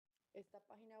 esta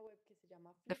página web que se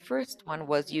llama The Flickr, first en one donde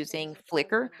was las using personas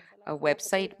Flickr, relacionadas a la a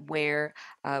website fotografía where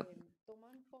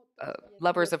toman fotos y estas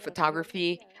lovers of son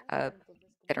photography georreferenciadas. Entonces,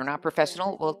 that como are su not nombre lo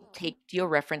professional dice, will take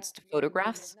georeferenced los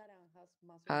niveles photographs. naranjas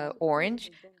más oscuros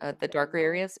Orange, es donde the hay darker más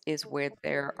areas, is where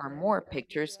there fotógrafos are de more gente que han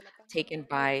subido pictures a la página taken web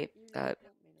by y blanco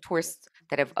menos tourists fotos.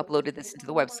 that have Entonces, uploaded this into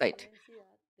the usamos una website.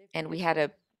 densidad de And we Flickr. had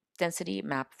a density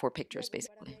map for pictures, Luego,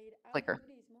 para basically, medir Flickr.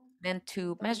 aviturismo, Then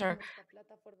to contamos measure con esta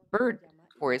plataforma que se bird llama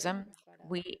eBird tourism, para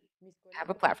we mis have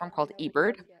a colegas de platform called Camila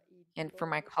eBird. Audiencia y And for todos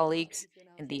my los que son colleagues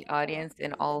in aficionados a the las aves, audience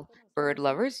and ellos la all conocen, bird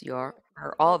lovers, pero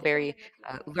are all básicamente es very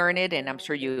una learned, and I'm plataforma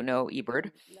sure you donde know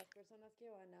eBird. las personas que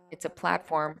van a It's a las áreas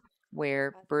platform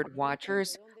where hacen bird un listado de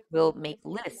watchers dónde will fueron a make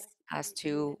lists visitarlas as y de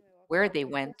to nuevo where acá they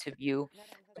vemos went to view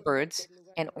naranjas the es birds, cualquier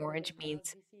lugar and donde orange haya más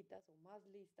means visitas o más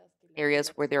listas que las areas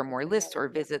where listas there are more lists or creadas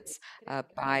visits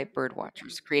by por bird la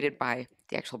watchers, plataforma. created by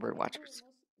the actual bird También watchers.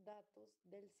 tuvimos datos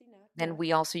del SINAC Then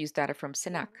we also use data from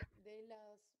SINAC de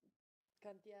la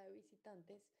cantidad de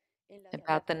visitantes en las áreas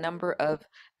about the number protegidas. of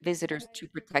Y visitors para to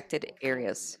esto protected tuvimos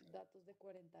areas. datos de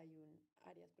 41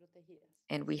 áreas protegidas.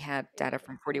 And we had data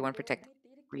from 41 Debo protected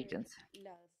admitir que regions.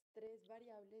 las tres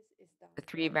variables están The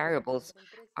three correlacionadas variables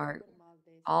entre sí are por más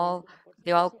de all, 50%.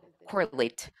 they all Es decir,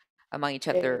 correlate among each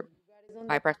other lugares donde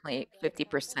by la approximately gente hace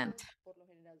más 50%. fotos, por lo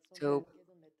general son So parques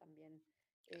donde también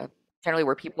uh, eh, generally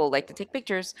where hay people like to take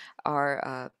pictures correlación. are,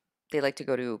 they like to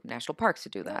go to national parks to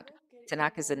do that. Luego,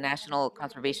 SENAC is the como National queríamos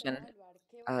Conservation evaluar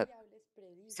qué uh, variables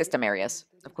system predicen areas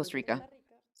el of turismo en Costa Rica. Costa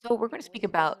Rica, So we're going to speak vimos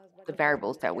about unas the variables que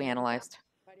variables se that we llaman analyzed.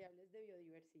 variables de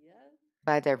biodiversidad,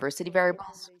 Biodiversity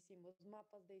variables, donde hicimos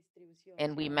mapas de distribución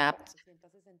and we para mapped,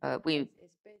 463 we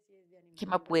especies de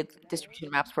came animales up with vertebrados, distribution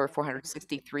maps for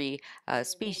 463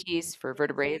 species for de estos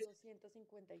vertebrates.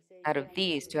 256 Out of eran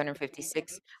these, aves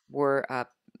especies. 256 were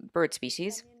bird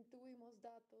species. También tuvimos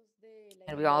datos de la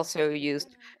And we incidencia also del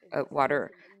used humano, es decir,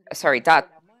 water, el índice de sorry, huella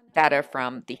humana data para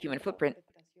from the human saber la footprint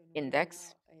afectación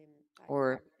index, humana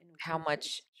or en un how pixel.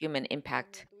 much human También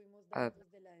impact tuvimos uh, datos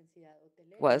de la densidad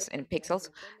hotelera, was in cantidad de pixels,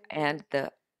 hoteles and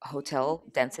the y hotel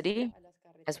distancia density, a las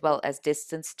as carreteras. well as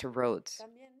distance to roads.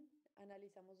 También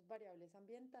analizamos variables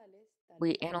ambientales,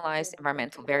 We tales como analyzed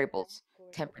environmental temperatura, variables,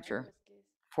 cobertura de temperature, bosques,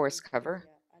 forest cover,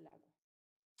 distancia al agua.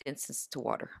 distance to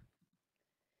water.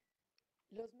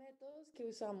 Los métodos que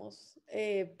usamos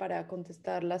para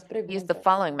contestar las We use the preguntas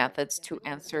following en methods referencia a to turismo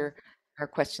answer our son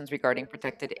questions unos regarding modelos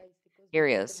protected estadísticos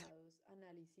areas, llamados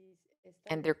análisis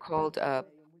and they're estadístico called de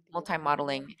promedio multivariado.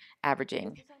 multi-modeling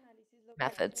averaging Estos análisis lo que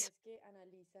hacen methods. es que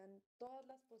analizan todas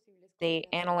las posibles They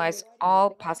combinaciones de analyze all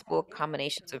variables possible en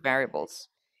combinations of regresiones lineales. variables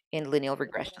in linear Entre las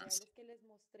regressions. variables que les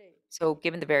mostré, So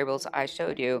given the variables I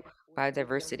showed you, huella,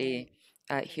 biodiversity,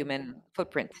 human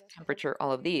footprint, temperaturas, temperature,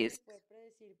 all of se these, puede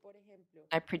predecir, por ejemplo,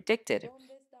 I predicted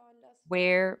dónde estaban las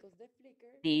where fotos de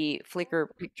Flickr the con Flickr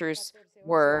pictures 14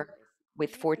 were variables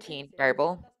with y 14 analice todas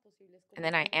variable, las posibles And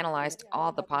then I analyzed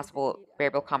all the possible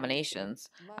variable combinations.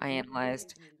 I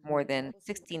analyzed more than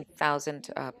 16,000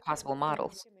 possible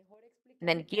models. And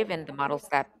then, given the models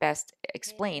that best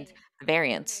explained the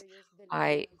variance,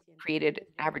 I created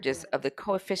averages of the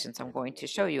coefficients I'm going to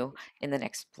show you in the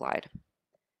next slide.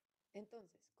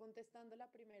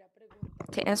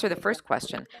 To answer the first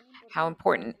question, how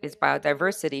important is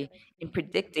biodiversity in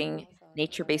predicting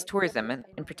nature-based tourism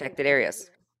in protected areas?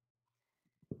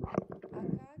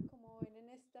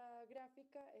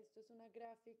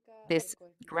 This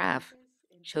graph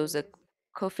shows a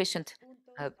coefficient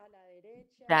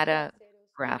data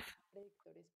graph.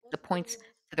 The points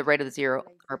to the right of the zero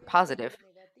are positive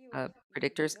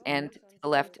predictors and to the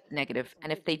left negative.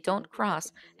 And if they don't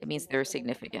cross, it means they're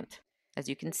significant. As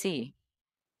you can see,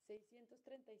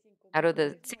 out of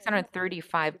the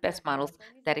 635 best models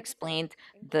that explained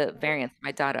the variance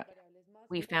by data,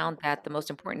 we found that the most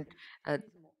important uh,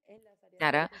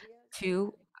 data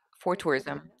to for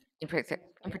tourism in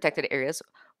protected areas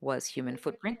was human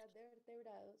footprint,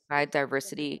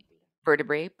 biodiversity,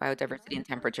 vertebrate, biodiversity, and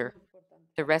temperature.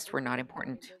 The rest were not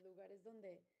important.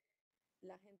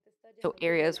 So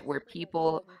areas where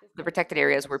people, the protected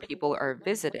areas where people are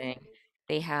visiting,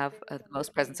 they have the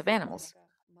most presence of animals,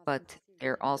 but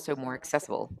they're also more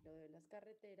accessible.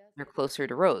 They're closer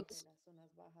to roads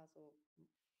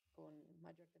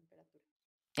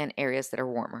and areas that are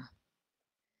warmer.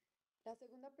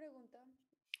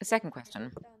 The second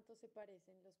question,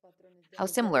 how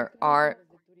similar are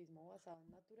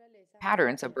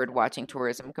patterns of birdwatching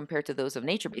tourism compared to those of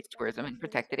nature-based tourism in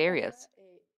protected areas?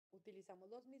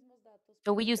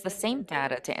 So we use the same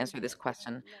data to answer this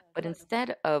question, but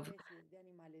instead of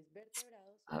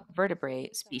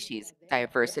vertebrate species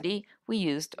diversity, we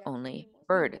used only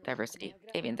bird diversity,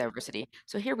 avian diversity.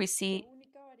 So here we see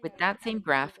with that same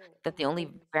graph that the only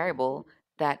variable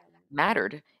that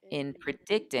mattered in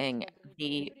predicting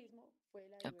the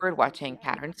bird watching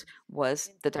patterns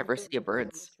was the diversity of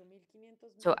birds.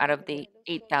 So out of the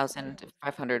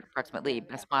 8,500 approximately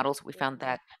best models, we found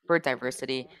that bird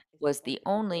diversity was the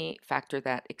only factor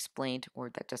that explained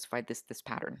or that justified this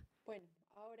pattern.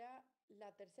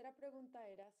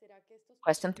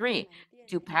 Question three,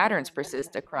 do patterns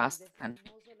persist across the country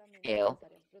scale,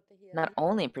 not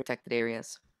only in protected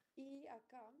areas?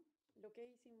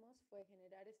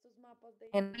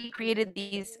 And we created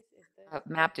these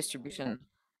map distribution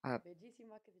uh,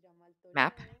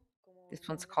 map. This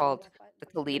one's called the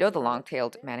Toledo, the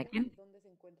long-tailed mannequin.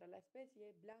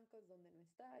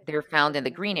 They're found in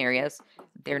the green areas.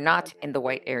 They're not in the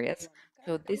white areas.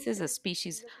 So this is a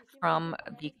species from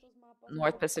the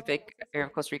North Pacific area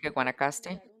of Costa Rica,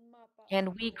 Guanacaste.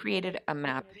 And we created a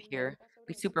map here.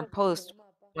 We superimposed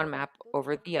one map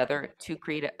over the other to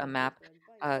create a map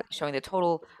showing the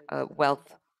total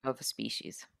wealth of a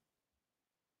species.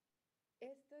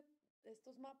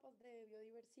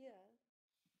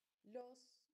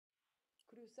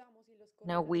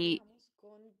 Now we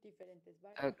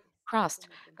crossed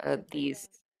these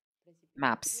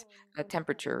maps,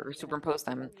 temperature, or superimposed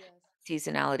them,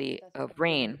 seasonality of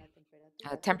rain,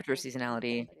 temperature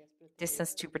seasonality,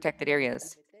 distance to protected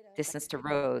areas, distance to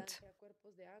roads,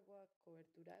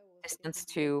 distance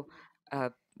to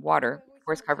water,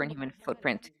 forest cover, and human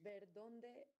footprint.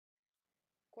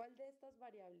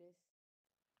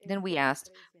 Then we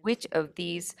asked, which of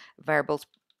these variables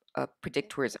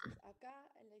predict tourism?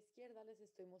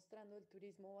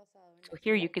 So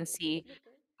here you can see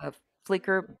a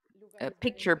Flickr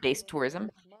picture-based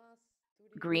tourism,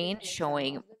 green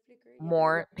showing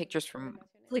more pictures from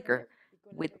Flickr.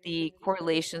 With the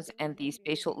correlations and the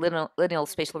lineal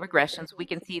spatial regressions, we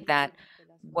can see that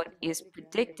what is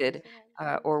predicted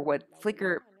or what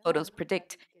Flickr photos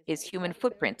predict is human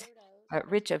footprint,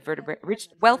 rich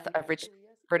wealth of rich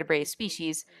vertebrate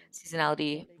species,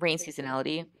 seasonality, rain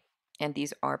seasonality, and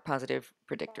these are positive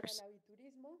predictors.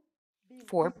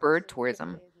 For bird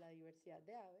tourism,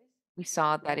 we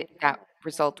saw that that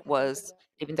result was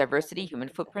avian diversity, human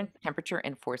footprint, temperature,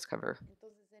 and forest cover.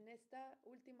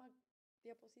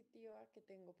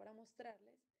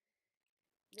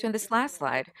 So in this last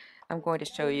slide, I'm going to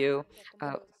show you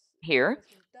here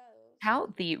how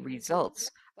the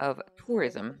results of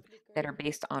tourism that are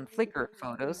based on Flickr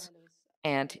photos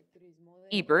and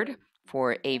eBird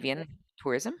for avian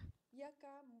tourism.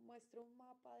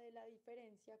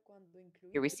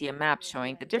 Here we see a map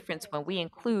showing the difference when we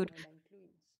include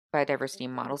biodiversity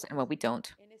models and when we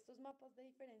don't.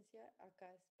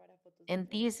 In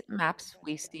these maps,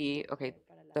 we see, okay,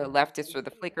 the left is for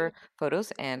the Flickr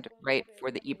photos and right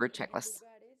for the eBird checklists.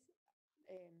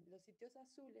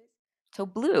 So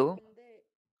blue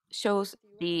shows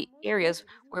the areas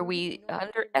where we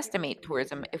underestimate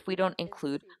tourism if we don't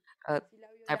include uh,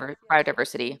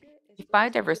 biodiversity. If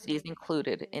biodiversity is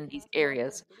included in these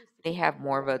areas, they have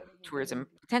more of a tourism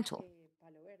potential.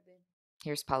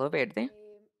 Here's Palo Verde.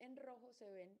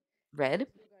 Red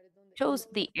shows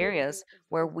the areas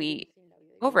where we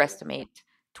overestimate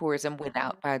tourism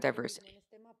without biodiversity.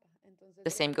 The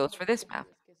same goes for this map.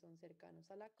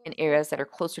 In areas that are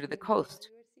closer to the coast,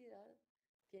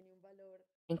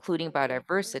 including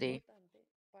biodiversity,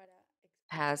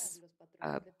 has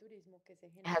uh,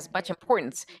 has much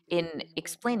importance in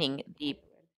explaining the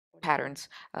patterns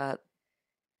of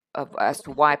as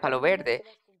to why Palo Verde,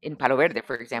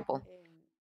 for example,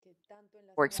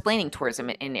 or explaining tourism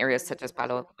in areas such as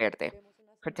Palo Verde,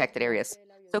 protected areas.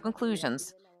 So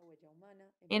conclusions,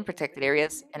 in protected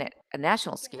areas and at a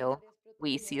national scale,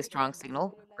 we see a strong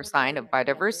signal or sign of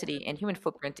biodiversity and human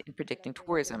footprint in predicting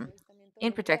tourism.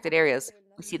 In protected areas,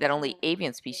 we see that only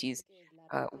avian species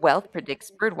wealth predicts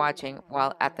bird watching,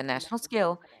 while at the national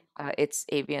scale, it's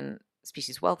avian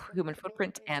species wealth, human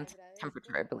footprint, and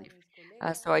temperature, I believe.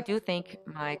 So I do think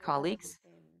my colleagues,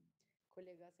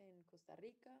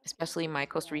 especially my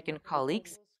Costa Rican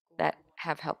colleagues, that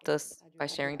have helped us by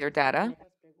sharing their data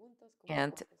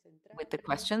and with the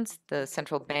questions, the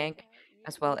central bank,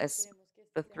 as well as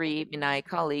the three MINAE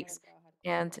colleagues.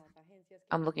 And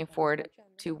I'm looking forward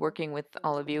to working with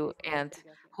all of you and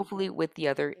hopefully with the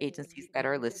other agencies that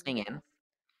are listening in.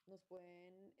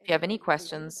 If you have any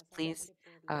questions, please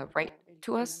write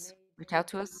to us, reach out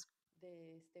to us.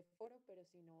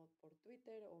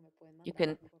 You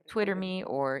can Twitter me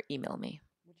or email me.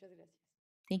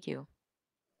 Thank you.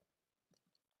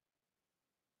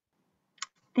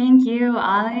 Thank you,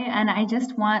 Ali. And I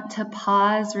just want to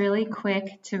pause really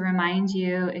quick to remind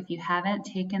you, if you haven't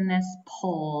taken this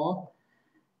poll,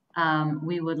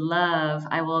 we would love,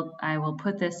 I will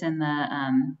put this in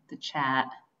the chat.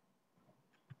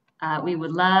 We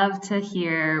would love to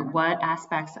hear what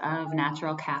aspects of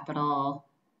natural capital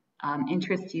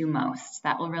interest you most.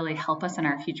 That will really help us in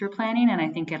our future planning, and I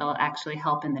think it'll actually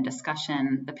help in the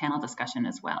discussion, the panel discussion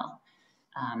as well.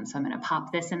 So I'm going to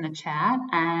pop this in the chat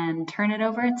and turn it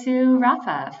over to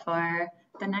Rafa for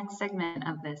the next segment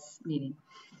of this meeting.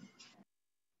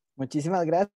 Muchísimas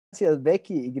gracias,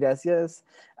 Becky, y gracias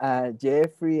a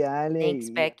Jeffrey, Ale. Thanks,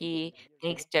 Becky.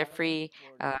 Thanks, Jeffrey,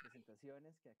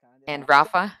 and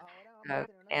Rafa,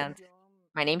 and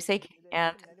my namesake,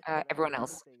 and everyone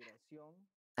else,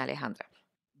 Alejandra.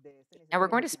 Now we're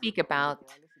going to speak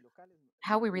about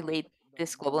how we relate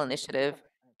this global initiative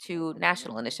to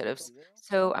national initiatives.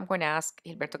 So I'm going to ask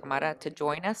Gilberto Camara to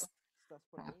join us.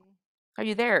 Are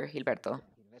you there, Gilberto?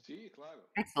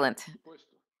 Excellent.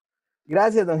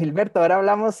 Gracias, don Gilberto. Ahora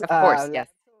hablamos. Of course, yes.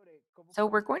 So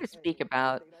we're going to speak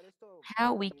about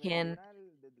how we can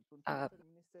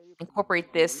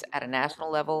incorporate this at a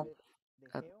national level,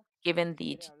 given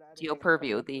the geo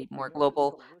purview, the more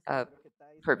global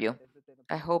purview.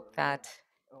 I hope that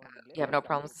you have no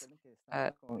problems.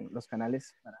 Con los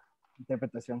canales para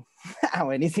interpretación.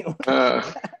 Buenísimo.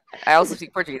 I also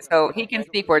speak Portuguese, so he can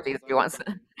speak Portuguese if he wants.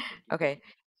 Okay.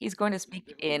 He's going to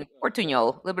speak in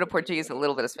Portuñol, a little bit of Portuguese, a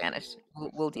little bit of Spanish.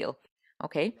 We'll deal.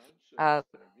 Okay.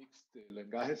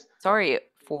 Sorry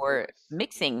for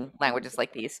mixing languages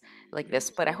like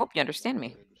this, but I hope you understand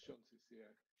me,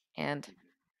 and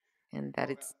that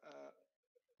it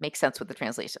makes sense with the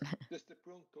translation.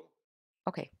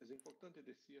 Okay.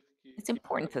 It's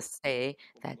important to say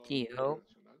that GEO,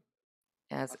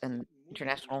 as an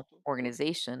international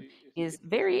organization, is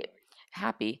very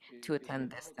happy to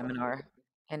attend this seminar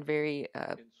and very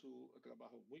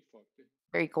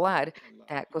glad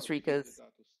that Costa Rica is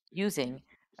using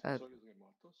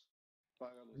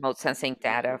remote sensing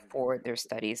data for their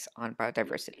studies on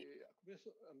biodiversity.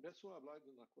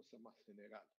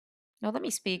 Now, let me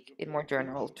speak in more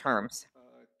general terms.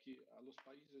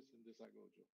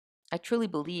 I truly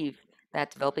believe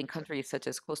that developing countries such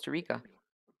as Costa Rica,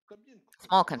 a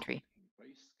small country,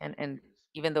 and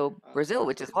even though Brazil,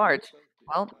 which is large,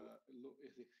 well,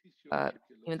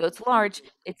 even though it's large,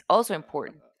 it's also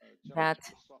important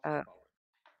that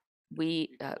we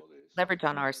leverage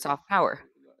on our soft power.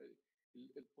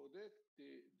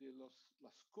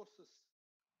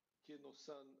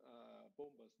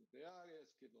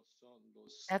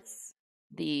 That's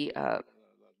the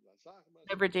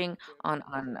leveraging on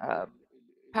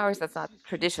powers that's not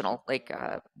traditional, like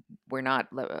we're not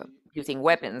using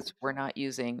weapons, we're not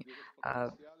using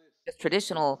just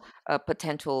traditional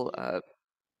potential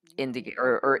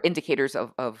indicators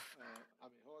of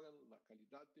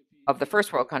the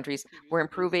first world countries. We're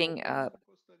improving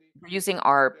we're using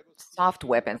our soft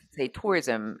weapons, say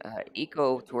tourism,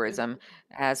 ecotourism,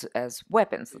 as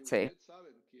weapons, let's say.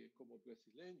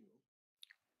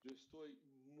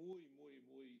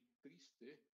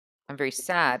 I'm very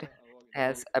sad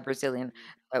as a Brazilian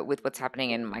with what's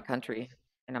happening in my country,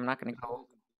 and I'm not going to go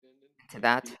into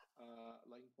that.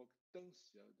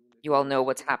 You all know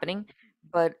what's happening,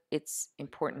 but it's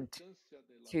important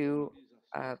to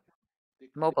uh,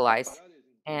 mobilize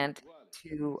and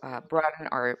to broaden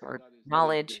our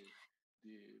knowledge.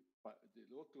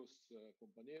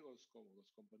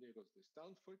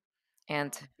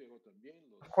 And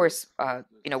of course,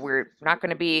 we're not going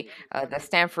to be the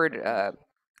Stanford uh,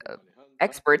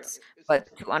 experts,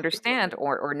 but to understand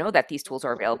or know that these tools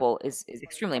are available is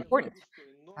extremely important.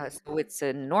 So it's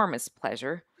an enormous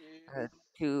pleasure uh,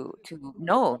 to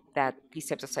know that these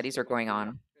types of studies are going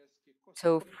on.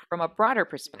 So from a broader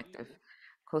perspective,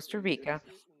 Costa Rica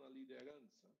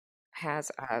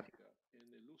has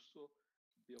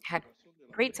had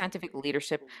great scientific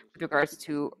leadership with regards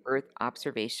to Earth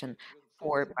observation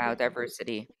for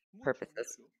biodiversity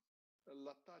purposes,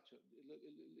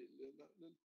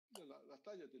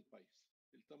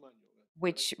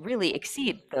 which really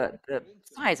exceed the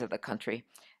size of the country.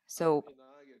 So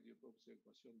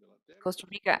Costa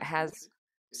Rica has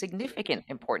significant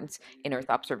importance in Earth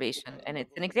observation, and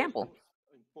it's an example.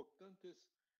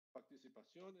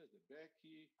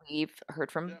 We've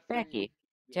heard from Becky,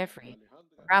 Jeffrey,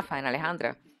 Rafa, and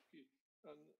Alejandra,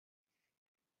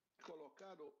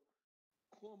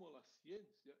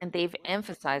 and they've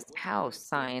emphasized how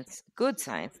science, good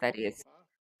science that is,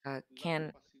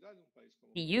 can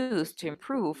be used to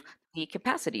improve the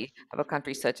capacity of a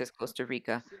country such as Costa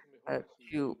Rica uh,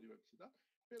 to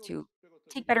to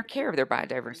take better care of their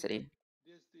biodiversity,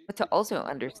 but to also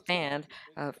understand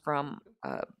from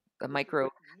a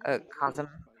microcosm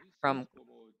from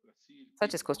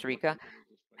such as Costa Rica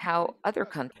how other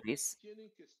countries,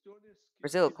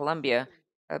 Brazil, Colombia,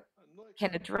 uh,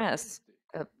 can address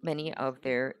many of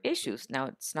their issues. Now,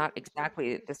 it's not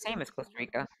exactly the same as Costa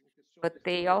Rica, but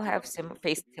they all have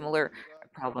faced similar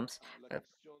problems, uh,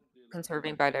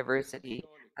 conserving biodiversity,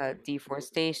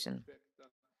 deforestation,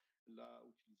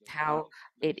 how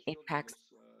it impacts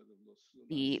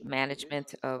the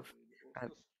management of uh,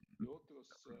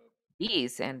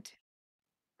 bees and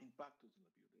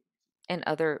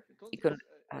other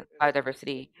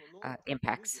biodiversity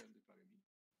impacts.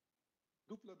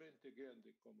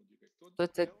 So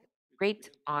it's a great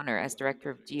honor as director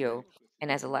of GEO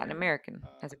and as a Latin American,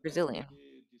 as a Brazilian,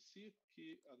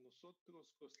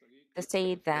 to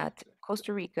say that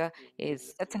Costa Rica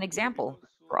sets an example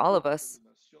for all of us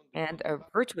and a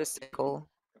virtuous cycle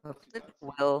of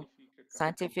political will,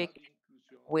 scientific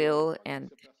will,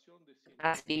 and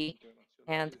capacity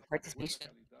and participation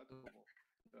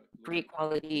of free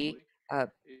equality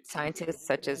scientists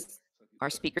such as our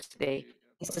speakers today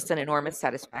is just an enormous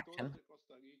satisfaction.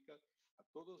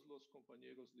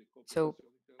 So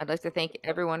I'd like to thank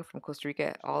everyone from Costa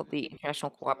Rica, all the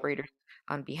international cooperators.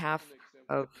 On behalf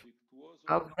of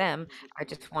them, I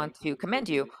just want to commend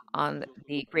you on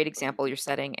the great example you're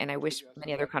setting, and I wish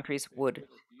many other countries would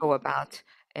go about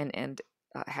and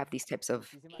have these types of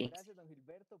Muchísimas meetings. gracias, don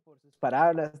Gilberto, por sus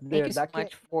palabras. De Thank you so verdad que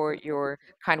much for your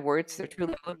kind words. They're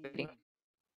truly motivating.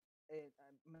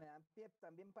 me dan pie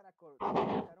también para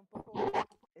comentar un poco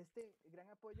este gran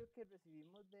apoyo que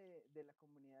recibimos de la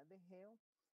comunidad de Geo.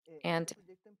 And Este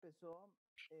proyecto empezó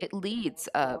it como, leads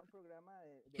como un programa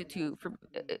de NASA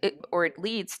it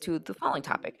leads to the following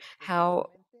topic: how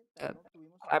recientemente uh, también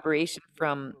obtuvimos apoyo collaboration del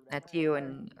from programa NatGeo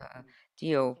and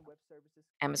Geo, Amazon Web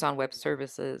Services, Amazon Web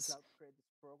Services, Cloud Credits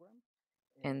Program.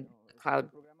 and the Este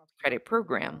Cloud programa Credit nos ha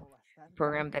Program, ayudado bastante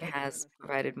program that a has nuestro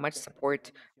provided much sistema de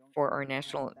support información for our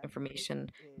national ambiental.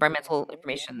 environmental También en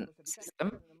information Costa Rica system.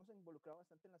 nos hemos involucrado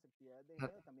bastante en las actividades de Uh,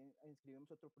 Geo. También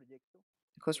inscribimos otro proyecto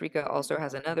Costa Rica also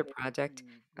has llamado another Google Earth project,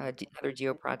 another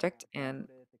Geo project, and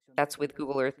sobre detección de that's with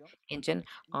Google Earth deforestación. Engine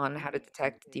on how to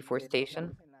detect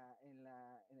deforestation. Estamos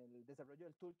en el desarrollo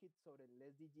del toolkit sobre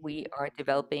el SDG We are 11,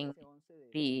 developing 11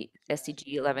 de the ciudades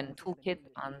SDG inteligentes 11 y toolkit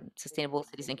sostenibles. on sustainable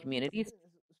cities and Entonces, communities.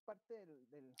 es parte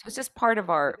So it's just part of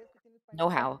del our interés que tiene el país en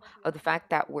know-how mejorar of the ciudades fact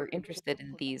that inteligentes. we're Yo interested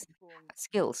in these contamos con muchas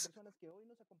skills personas que hoy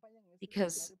nos acompañan en este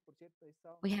because seminario. Por cierto, he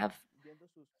estado we have viendo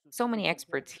sus so many credenciales.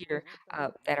 experts here Tenemos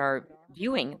también that gente que are trabaja con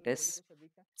viewing nosotros hoy en this Costa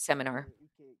Rica seminar,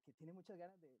 y que tiene muchas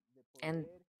ganas de and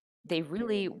poder they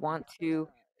really want generar to,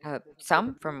 desarrollo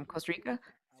some de from Costa Rica,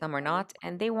 proyectos some are avanzados not,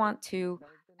 and they want to tanto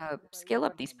en nuestro país scale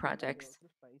up these como en el de projects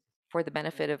otros países. for the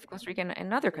benefit of Costa Rica and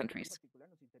A other nosotros en countries. particular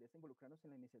nos interesa involucrarnos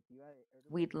en la iniciativa de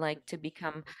We'd Earthline like to Research,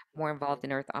 become la more involved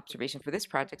in cual Earth pues observation for this pertenece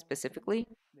project a specifically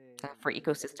de, for del Laboratorio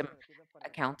ecosystem de la Tierra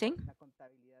accounting, la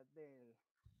contabilidad de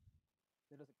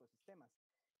los ecosistemas,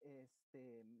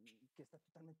 que está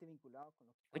totalmente vinculado con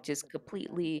lo que which acabamos is de presentar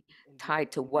completely el día tied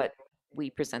de to hoy. what we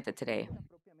presented Costa today. Rica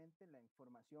propiamente la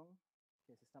información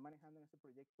que se está manejando en este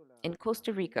proyecto In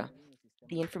Costa la Rica, tienen en el sistema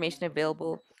the information Sediment,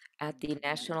 available at the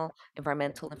National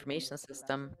Environmental Information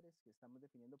System que estamos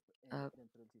definiendo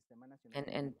dentro del Sistema Nacional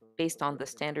de and based Monitoreos on the de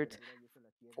la standards Temperatura y Uso de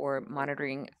la Tierra, for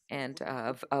monitoring and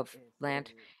of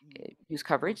land use y por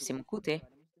coverage, supuesto SIMUCUTE,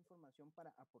 recabaremos esta información para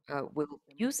aportar a otros will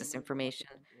sistemas use this como el information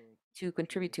NatCap, to que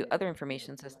contribute to refiere other sobre el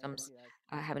information tema de systems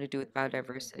diversidad having to do with terrestre,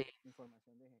 biodiversity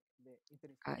información de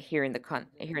here in the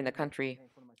interinstitucional here in the country, la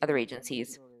información other del Programa de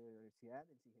agencies, Biodiversidad,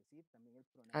 el CIGESID, también el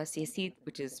PRONAF, CSC,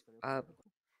 which también el is Observatorio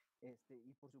Costa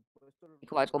y por supuesto los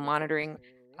ecological protocolos monitoring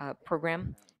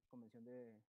program, la Convención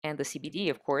and the Derechos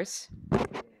CBD, of Humanos. course.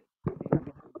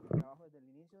 En mi trabajo desde el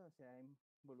inicio se ha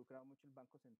involucrado mucho el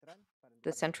Banco Central para el The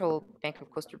desarrollo Central ambiental Bank of y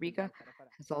el Costa Banco Rica Interamericano para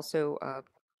has also cuencas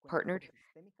partnered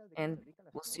ecosistémicas de and Costa Rica,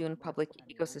 las will podemos soon ver public a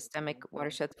ecosystemic nivel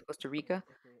watersheds of Costa Rica.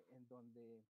 en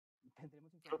donde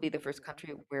tendremos It'll be información the muy first country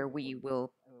relevante where we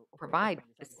will provide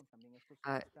operacionalizar this con también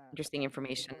interesting esta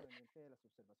información information, proveniente de las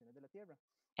observaciones de la Tierra.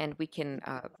 and we can, Y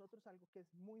para nosotros algo que es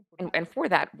muy and importante for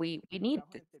that es we el need trabajo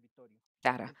en this el territorio,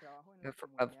 data el trabajo en of, las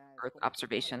of comunidades, Earth cómo hacemos para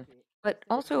observation, que but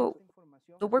also esta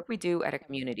información the work we do at a también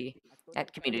community, actores at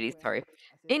locales communities, puedan sorry,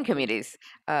 hacer in communities,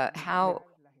 how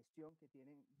mejorar la gestión que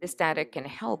tienen this data can y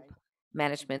que help hay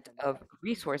management of ambientalistas y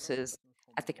resources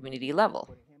ecólogos at the como, community level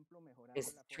por ejemplo, mejorando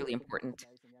is la truly forma en que se important. está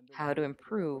diseñando How to el programa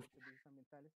improve de servicios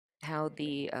ambientales, how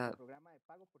the el programa de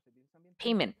pago por servicios ambientales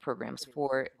payment programs que for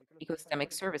Costa Rica lo tiene para ecosystemic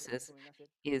todos y que services esto venga a ser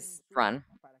un is insumo run.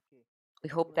 para que We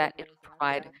estas hope nuevas that it redes will sean,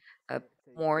 provide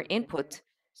se more diseñen input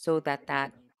so that que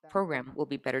that permitan program will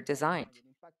be better generar designed mayor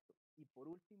impacto. Y por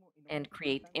último, y no and menos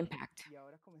create importante, impact. y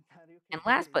ahora comentario And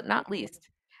last que but es not obvio, least,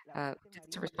 la parte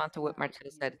just to marina respond to what Marcelo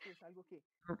y said, esto es algo que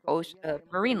todavía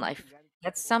debemos marine de life,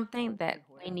 that's something that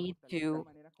we mejorar, need fortalecer la to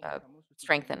manera como estamos sus sistemas,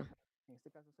 strengthen. en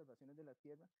este caso observaciones de la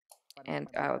Tierra, And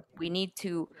para we need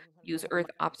to nosotros es algo use muy Earth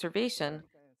importante. Costa observation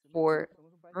Rica for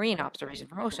somos un país marine pequeño, observation,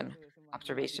 from somos el ocean 11º país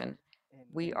observation.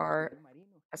 We en are desarrollo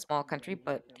marino a small y country, ahí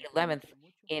but the tenemos que 11th crecer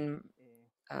mucho, in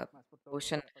más por todo lo que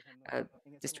ocean está pasando en este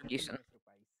momento en distribution. nuestro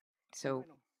país. Y So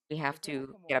bueno, we have esa era to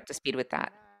get como up to speed with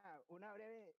that. una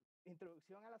breve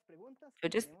introducción a las preguntas So que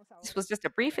just tenemos this ahora was just a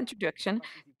brief para introduction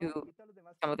participar. to Invito a los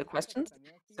demás some of the participantes a que questions.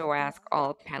 también activen So I su ask cámara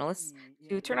all panelists y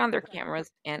to nos turn on their disponemos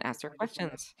cameras and ask their a responder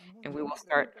questions, and we will muchas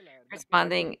start preguntas, la verdad,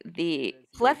 responding the que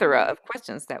plethora recibimos. of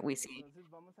questions that we see. Entonces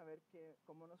vamos a ver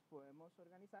cómo nos podemos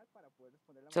organizar para poder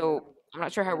responder la So mayoría. I'm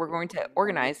not sure how we're going to Ahí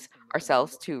organize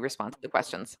ourselves to más, respond to the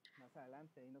questions. más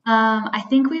adelante. Ahí nos I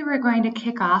think we were going to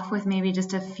kick off with maybe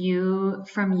just a few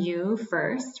from you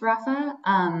first, Rafa,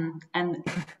 and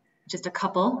just a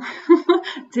couple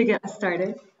to get us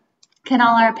started. Can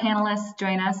all our panelists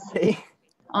join us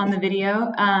on the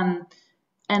video?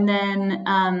 And then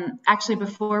actually,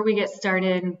 before we get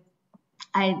started,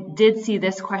 I did see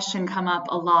this question come up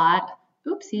a lot.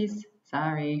 Oopsies,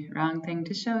 sorry, wrong thing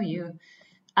to show you.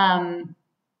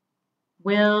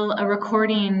 Will a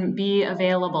recording be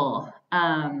available?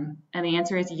 And the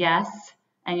answer is yes,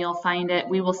 and you'll find it.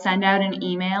 We will send out an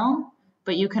email,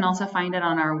 but you can also find it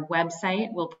on our website.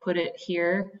 We'll put it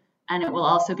here, and it will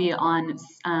also be on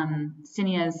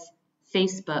CINEA's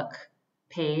Facebook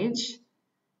page,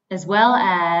 as well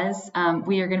as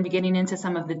we are going to be getting into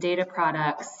some of the data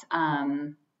products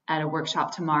at a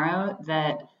workshop tomorrow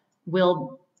that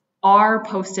are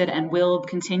posted and will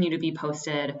continue to be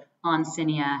posted on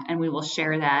CINEA, and we will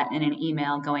share that in an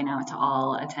email going out to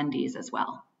all attendees as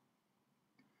well.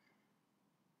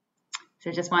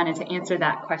 So just wanted to answer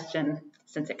that question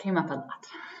since it came up a lot.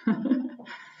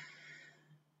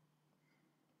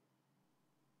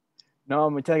 No,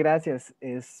 muchas gracias.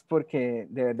 Es porque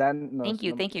de verdad Thank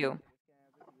you.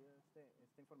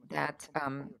 That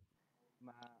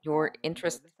your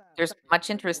interest, there's much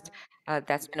interest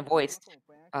that's been voiced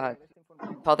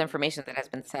with all the information that has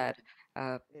been said.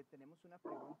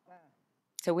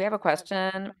 So we have a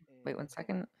question. Wait 1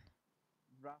 second.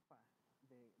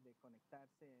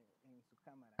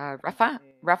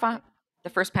 Rafa, the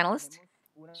first panelist,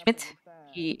 Schmidt.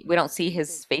 We don't see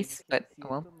his face, but oh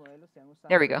well.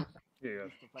 There we go.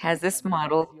 Has this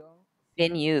model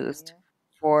been used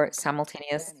for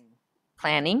simultaneous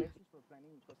planning?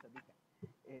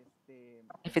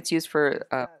 If it's used for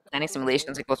planning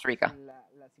simulations in Costa Rica.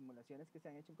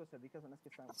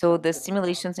 So the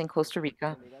simulations in Costa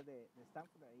Rica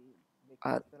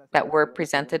that were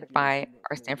presented by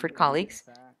our Stanford colleagues,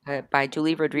 by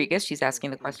Julie Rodriguez, she's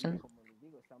asking the question.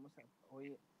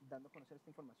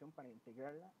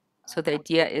 So the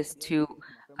idea is to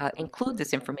include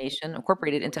this information,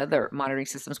 incorporate it into other monitoring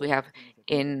systems we have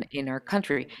in our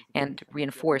country, and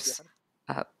reinforce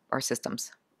our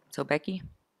systems. So, Becky?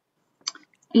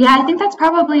 Yeah, I think that's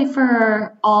probably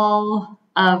for all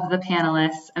of the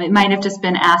panelists. I mean, it might have just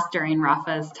been asked during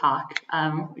Rafa's talk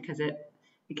because it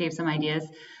gave some ideas.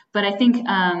 But I think,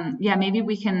 yeah, maybe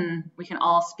we can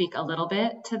all speak a little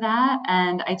bit to that.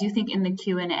 And I do think in the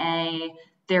Q&A,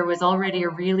 there was already a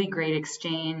really great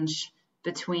exchange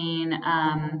between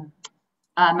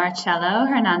Marcelo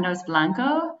Hernandez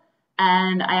Blanco,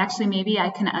 and maybe I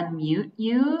can unmute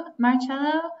you,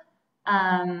 Marcelo,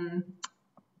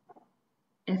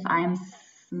 if I'm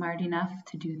smart enough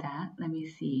to do that. Let me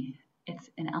see. It's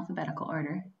in alphabetical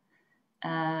order.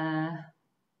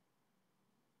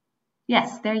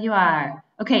 Yes, there you are.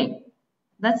 Okay,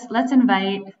 let's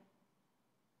invite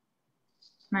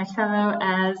Marcelo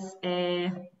as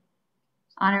a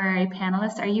honorary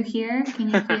panelist. Are you here? Can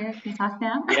you hear? Can you talk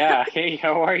now? Yeah. Hey,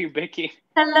 how are you, Becky?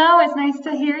 Hello, it's nice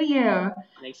to hear you.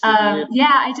 Nice to hear you.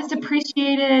 Yeah, I just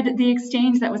appreciated the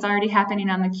exchange that was already happening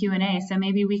on the Q&A. So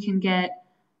maybe we can get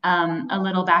a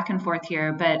little back and forth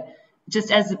here. But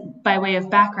just as by way of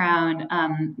background,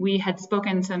 we had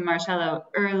spoken to Marcelo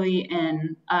early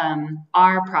in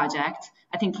our project.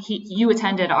 I think you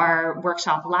attended our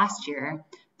workshop last year.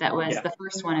 That was the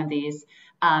first one of these,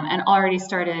 and already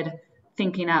started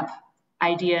thinking up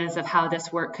ideas of how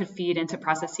this work could feed into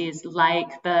processes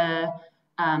like the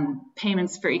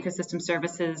payments for ecosystem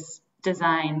services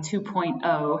design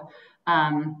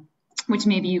 2.0, which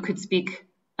maybe you could speak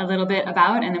a little bit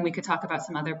about, and then we could talk about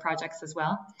some other projects as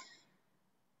well.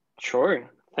 Sure.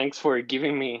 Thanks for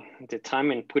giving me the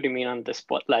time and putting me on the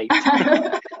spotlight.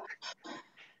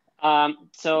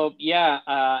 So yeah,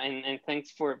 and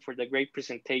thanks for the great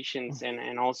presentations,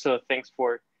 and also thanks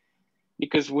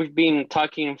because we've been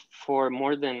talking for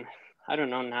more than, I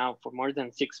don't know now, for more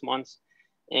than 6 months,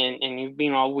 and you've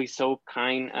been always so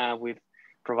kind with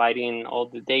providing all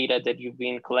the data that you've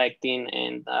been collecting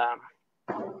and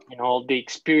all the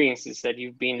experiences that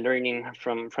you've been learning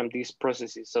from these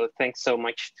processes. So thanks so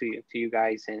much to you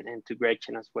guys and to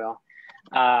Gretchen as well,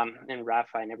 and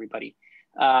Rafa and everybody.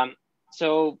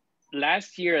 So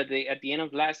last year, at the end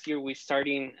of last year, we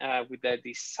starting with the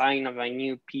design of a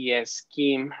new PRIAS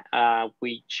scheme,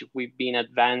 which we've been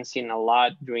advancing a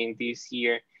lot during this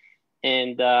year.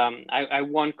 And I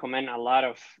won't comment a lot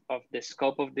of the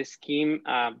scope of the scheme,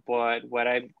 but what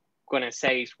I'm gonna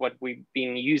say is what we've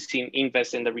been using,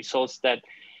 invest in the results that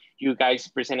you guys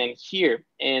presented here.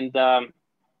 And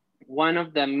one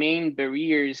of the main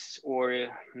barriers or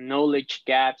knowledge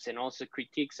gaps and also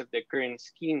critiques of the current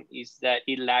scheme is that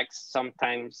it lacks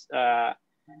sometimes a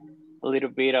little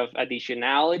bit of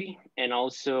additionality, and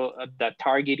also the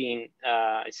targeting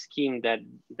scheme that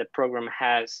the program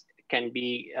has can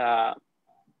be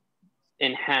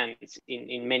enhanced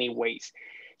in many ways.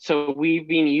 So we've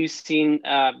been using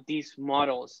these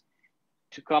models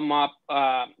to come up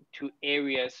to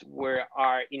areas where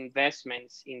our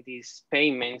investments in these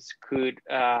payments could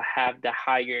have the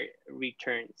higher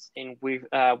returns. And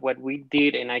what we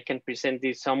did, and I can present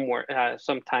this somewhere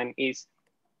sometime, is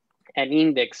an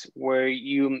index where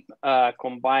you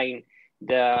combine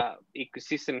the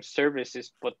ecosystem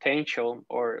services potential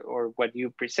or what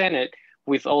you presented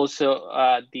with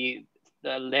also the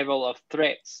level of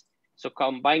threats. So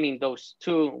combining those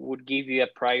two would give you a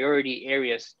priority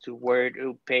areas to where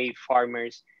to pay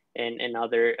farmers and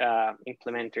other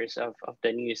implementers of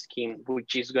the new scheme,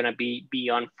 which is gonna be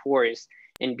beyond forest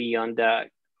and beyond the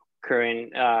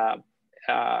current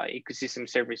ecosystem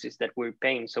services that we're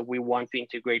paying. So we want to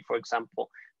integrate, for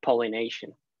example,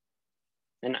 pollination.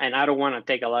 And I don't wanna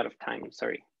take a lot of time,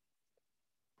 sorry.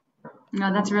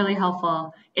 No, that's really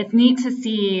helpful. It's neat to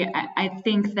see. I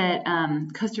think that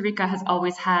Costa Rica has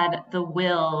always had the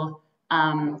will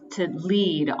to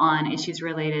lead on issues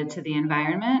related to the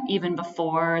environment, even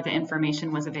before the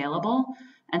information was available.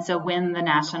 And so when the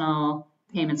National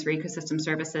Payments for Ecosystem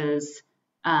Services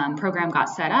program got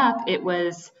set up, it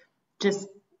was just,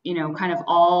 kind of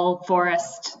all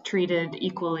forest treated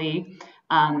equally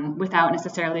without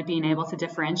necessarily being able to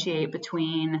differentiate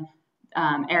between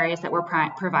areas that were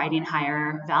providing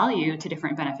higher value to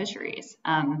different beneficiaries.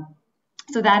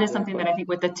 So that is something that I think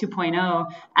with the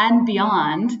 2.0 and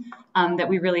beyond that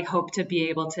we really hope to be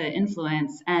able to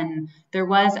influence. And there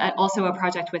was also a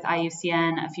project with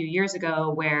IUCN a few years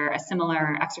ago where a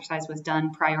similar exercise was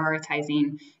done,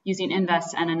 prioritizing using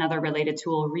Invest and another related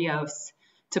tool, Rios,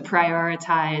 to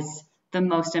prioritize the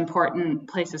most important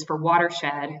places for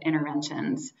watershed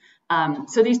interventions.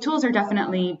 So these tools are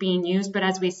definitely being used, but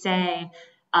as we say,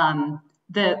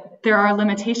 there are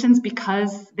limitations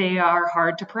because they are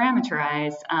hard to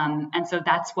parameterize. And so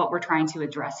that's what we're trying to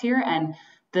address here. And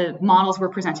the models we're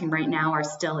presenting right now are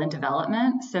still in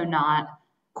development, so not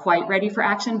quite ready for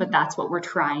action, but that's what we're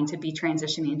trying to be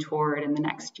transitioning toward in the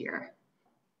next year.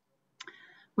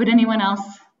 Would anyone else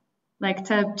like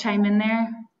to chime in there?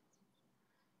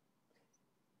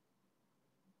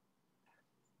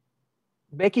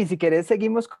 Becky, si querés,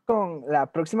 seguimos con la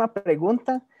próxima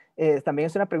pregunta. También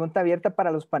es una pregunta abierta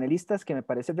para los panelistas que me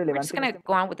parece We're just relevante. going to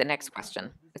go on with the next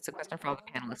question. It's a question for all the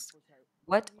panelists.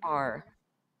 What are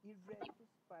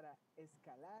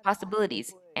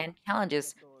possibilities and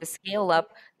challenges to scale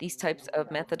up these types of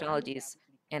methodologies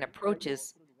and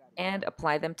approaches and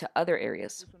apply them to other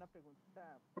areas?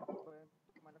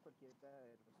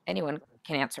 Anyone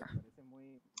can answer.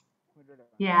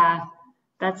 Yeah,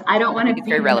 I don't want to it's be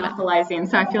very relevant. monopolizing,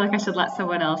 so I feel like I should let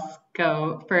someone else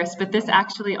go first. But this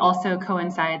actually also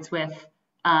coincides with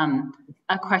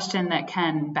a question that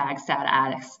Ken Bagstad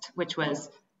asked, which was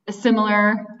a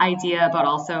similar idea, but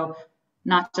also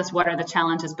not just what are the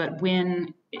challenges, but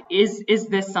when is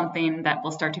this something that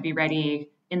will start to be ready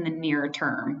in the near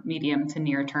term, medium to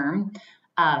near term?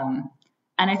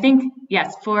 And I think,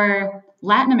 yes, for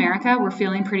Latin America, we're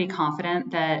feeling pretty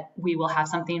confident that we will have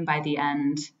something by the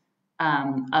end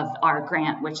of our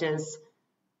grant, which is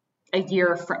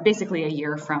basically a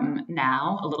year from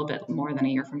now, a little bit more than a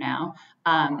year from now.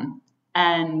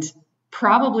 And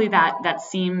probably that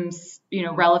seems,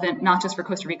 relevant, not just for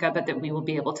Costa Rica, but that we will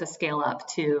be able to scale up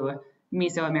to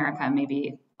Mesoamerica,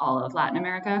 maybe all of Latin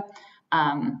America.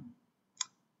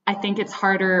 I think it's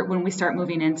harder when we start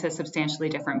moving into substantially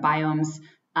different biomes,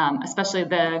 especially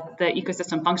the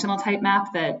ecosystem functional type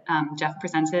map that Jeff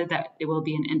presented, that it will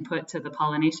be an input to the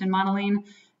pollination modeling,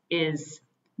 is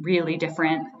really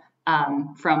different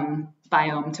from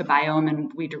biome to biome,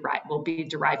 and we'll be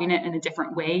deriving it in a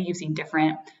different way using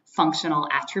different functional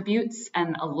attributes,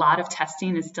 and a lot of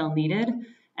testing is still needed.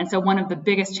 And so one of the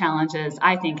biggest challenges,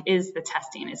 I think, is the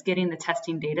testing, is getting the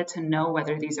testing data to know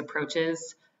whether these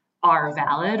approaches are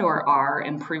valid or are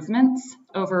improvements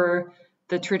over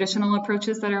the traditional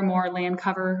approaches that are more land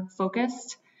cover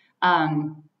focused.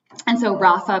 And so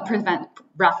Rafa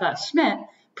Schmidt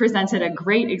presented a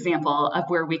great example of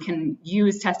where we can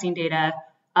use testing data,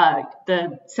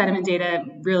 the sediment data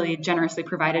really generously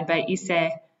provided by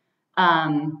ISE,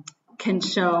 can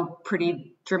show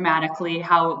pretty dramatically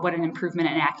what an improvement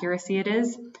in accuracy it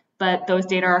is. But those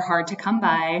data are hard to come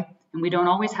by, and we don't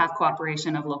always have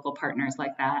cooperation of local partners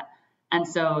like that. And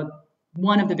so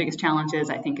one of the biggest challenges,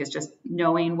 I think, is just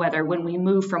knowing whether when we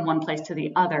move from one place to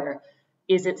the other,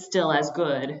 is it still as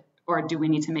good, or do we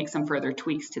need to make some further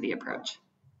tweaks to the approach?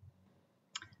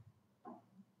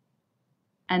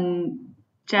 And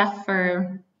Jeff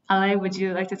or Ale, would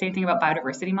you like to say anything about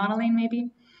biodiversity modeling,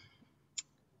 maybe?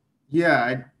 Yeah,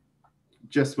 I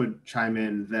just would chime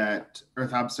in that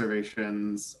Earth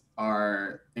observations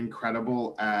are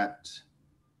incredible at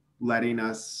letting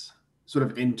us sort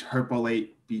of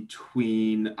interpolate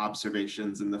between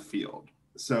observations in the field.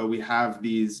 So we have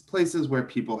these places where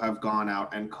people have gone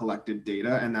out and collected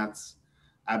data, and that's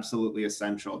absolutely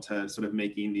essential to sort of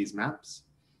making these maps.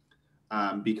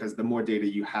 Because the more data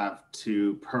you have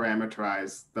to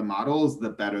parameterize the models, the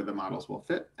better the models will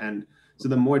fit. And so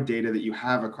the more data that you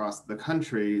have across the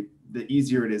country, the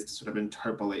easier it is to sort of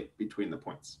interpolate between the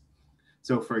points.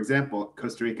 So for example,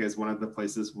 Costa Rica is one of the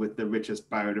places with the richest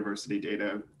biodiversity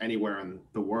data anywhere in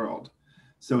the world.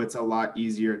 So it's a lot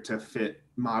easier to fit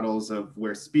models of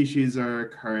where species are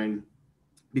occurring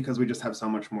because we just have so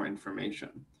much more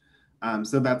information.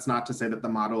 So that's not to say that the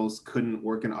models couldn't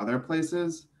work in other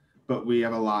places, but we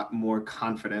have a lot more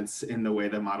confidence in the way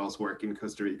the models work in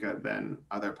Costa Rica than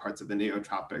other parts of the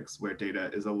neotropics where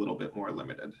data is a little bit more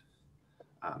limited.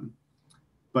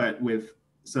 But with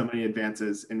so many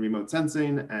advances in remote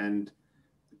sensing and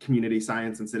community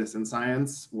science and citizen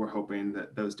science, we're hoping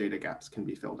that those data gaps can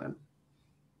be filled in.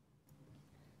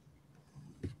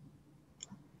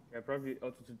 Yeah, probably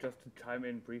also just to chime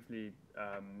in briefly,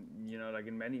 like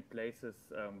in many places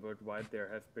worldwide, there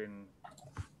has been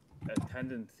a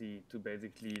tendency to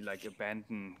basically like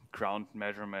abandon ground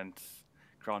measurement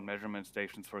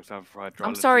stations, for example, for hydrology.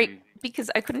 I'm sorry,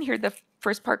 because I couldn't hear the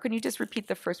first part. Can you just repeat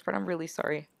the first part? I'm really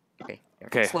sorry.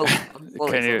 Okay. Slowly.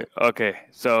 Can you? Okay.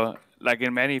 So, like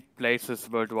in many places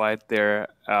worldwide, there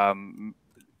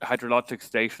hydrologic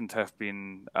stations have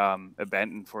been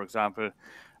abandoned. For example,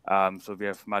 so we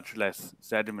have much less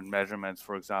sediment measurements,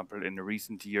 for example, in the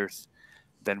recent years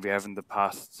than we have in the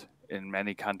past in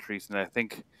many countries. And I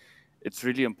think it's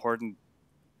really important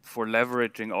for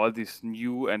leveraging all these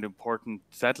new and important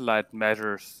satellite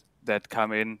measures that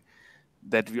come in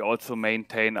that we also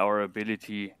maintain our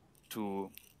ability to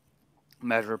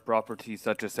measure properties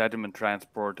such as sediment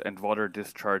transport and water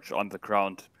discharge on the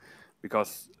ground,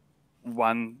 because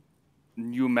one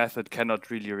new method cannot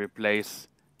really replace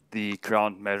the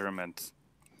ground measurements.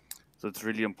 So it's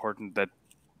really important that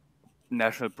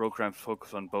national programs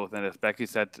focus on both. And as Becky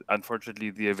said,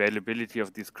 unfortunately, the availability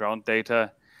of these ground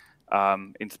data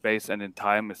in space and in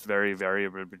time is very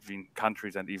variable between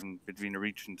countries and even between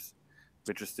regions,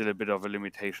 which is still a bit of a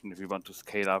limitation if we want to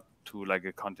scale up to like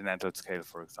a continental scale,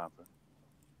 for example.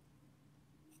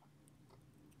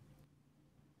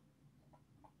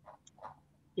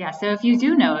 Yeah, so if you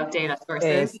do know of data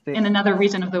sources in another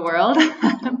region of the world,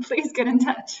 please get in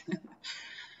touch.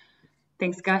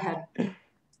 Thanks, go ahead.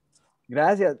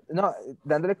 Gracias. No,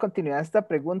 dándole continuidad a esta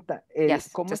pregunta. Yes,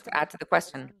 just to add to the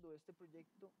question.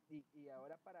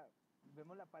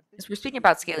 As we're speaking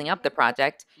about scaling up the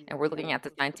project, and we're looking at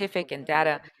the scientific and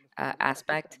data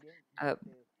aspect,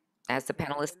 as the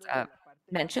panelists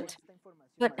mentioned,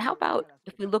 but how about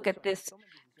if we look at this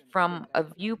from a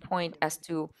viewpoint as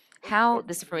to how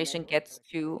this information gets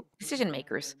to decision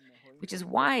makers, which is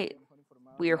why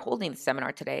we are holding the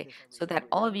seminar today, so that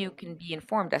all of you can be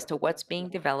informed as to what's being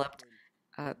developed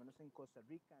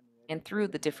and through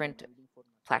the different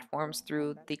platforms,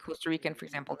 through the Costa Rican, for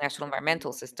example, National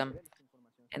Environmental System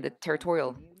and the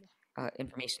territorial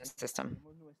information system.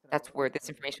 That's where this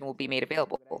information will be made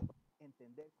available.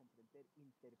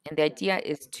 And the idea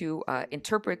is to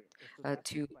interpret,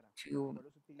 to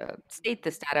state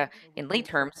this data in lay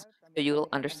terms so you'll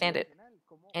understand it.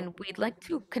 And we'd like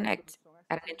to connect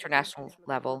at an international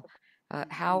level.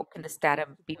 How can this data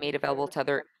be made available to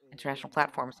other international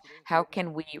platforms? How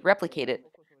can we replicate it?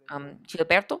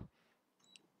 Gilberto?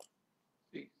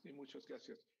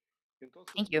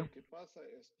 Thank you.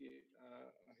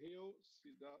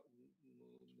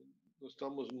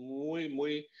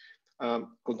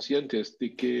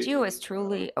 Geo is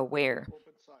truly aware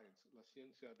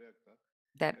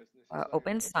that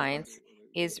open science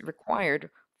is required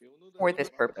for this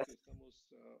purpose.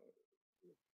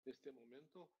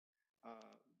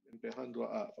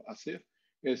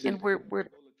 And we're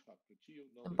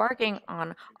embarking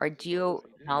on our Geo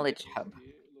Knowledge Hub.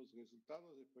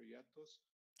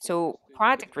 So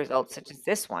project results such as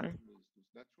this one,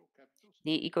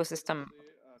 the ecosystem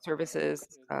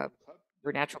services,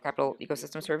 for natural capital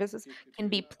ecosystem services, can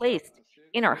be placed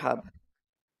in our hub.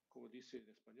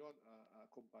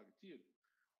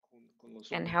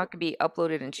 And how it can be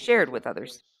uploaded and shared with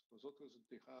others.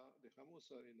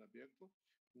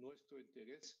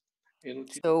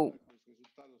 So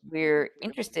we're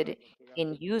interested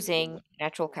in using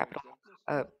natural capital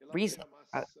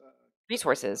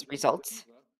resources results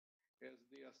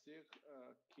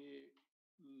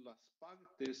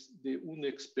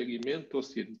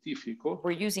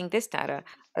we're using this data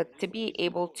to be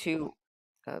able to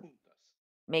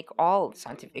make all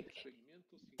scientific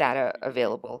data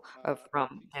available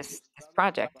from this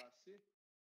project.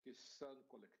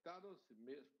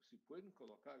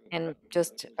 And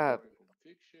just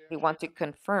we want to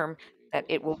confirm that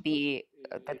it will be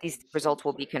that these results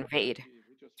will be conveyed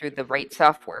through the right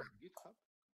software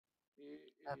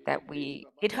that we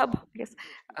GitHub, I guess,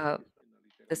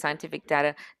 the scientific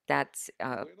data that's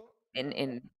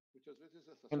in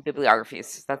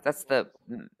bibliographies. That's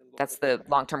the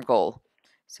long-term goal.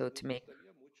 So to make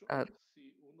the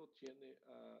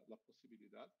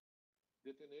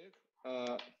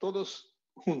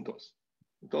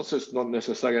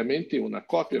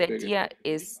idea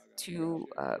is to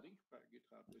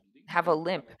have a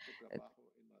link.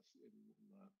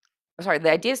 Sorry,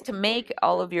 the idea is to make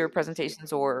all of your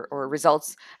presentations or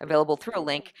results available through a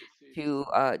link to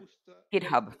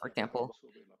GitHub, for example,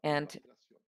 and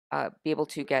be able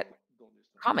to get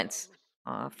comments.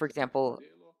 For example,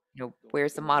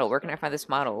 where's the model? Where can I find this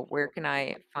model? Where can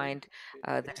I find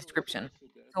the description?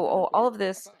 So all of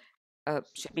this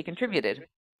should be contributed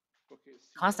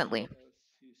constantly.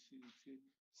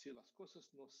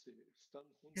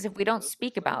 Because if we don't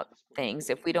speak about things,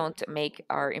 if we don't make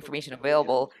our information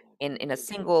available in a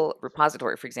single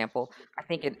repository, for example, I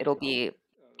think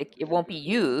it won't be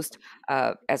used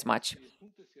as much.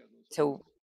 So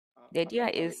the idea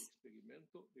is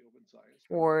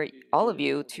for all of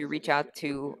you to reach out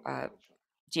to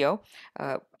Geo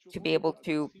to be able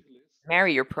to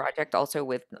marry your project also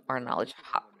with our knowledge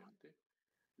hub.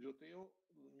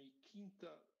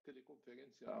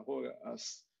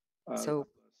 So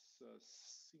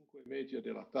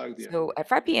at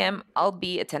 5 p.m., I'll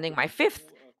be attending my 5th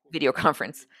video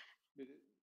conference.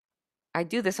 I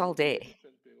do this all day,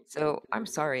 so I'm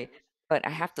sorry, but I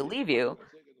have to leave you.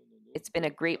 It's been a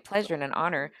great pleasure and an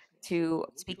honor to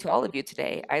speak to all of you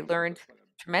today. I learned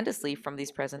tremendously from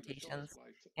these presentations,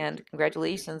 and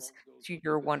congratulations to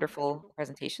your wonderful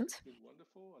presentations.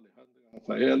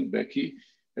 Rafael, Becky,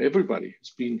 everybody.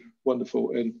 It's been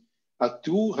wonderful. And a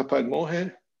tú, Rafael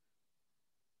Monge,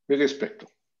 mi respeto.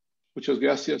 Muchas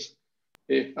gracias.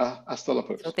 Hasta la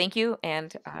próxima. So thank you,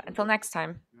 and until next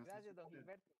time.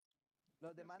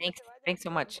 Thanks so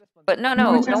much. But no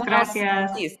Muchas one gracias.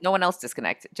 else, please, no one else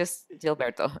disconnect. Just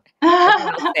Gilberto.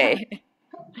 Everyone else stay.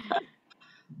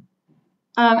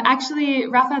 Actually,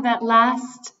 Rafa, that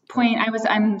last point,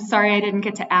 I'm sorry I didn't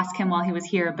get to ask him while he was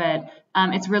here, but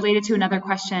it's related to another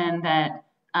question that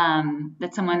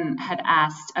that someone had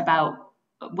asked about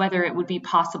whether it would be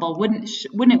possible,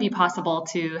 wouldn't it be possible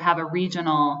to have a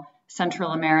regional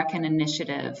Central American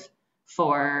initiative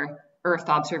for Earth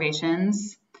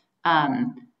observations?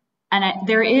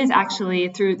 There is actually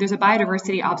there's a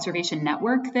biodiversity observation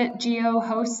network that GEO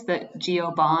hosts, that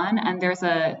GeoBON, and there's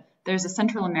a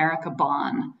Central America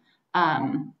BON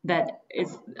that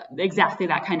is exactly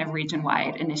that kind of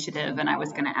region-wide initiative. And I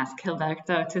was going to ask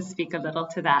Gilberto to speak a little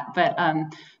to that,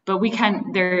 but we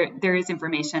can, there is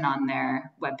information on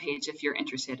their webpage if you're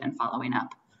interested in following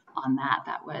up on that.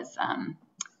 That was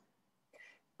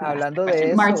Hablando de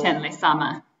eso, Martin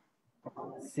Lezama.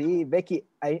 Sí, Becky,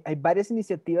 hay varias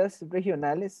iniciativas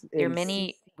regionales. There are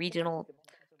many regional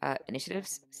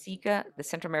initiatives. SICA, the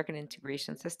Central American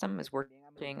Integration System, is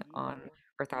working on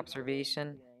Earth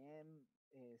observation.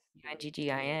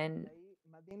 GGIN,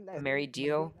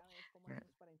 AmeriGeo.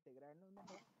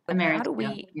 But how do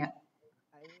we? Yeah.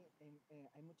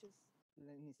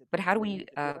 But how do we?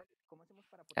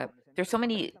 There's so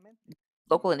many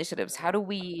local initiatives. How do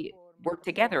we work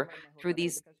together through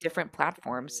these different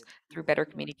platforms through better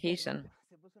communication?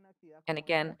 And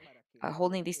again,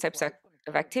 holding these types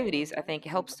of activities, I think,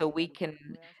 helps so we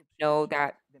can know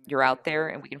that you're out there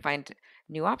and we can find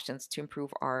new options to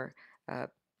improve our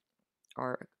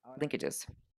linkages.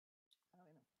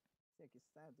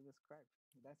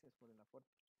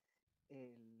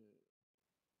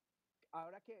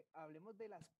 Ahora que hablemos de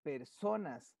las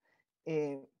personas,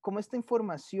 ¿cómo esta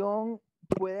información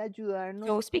puede ayudarnos?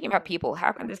 So speaking about people,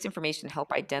 how can this information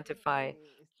help identify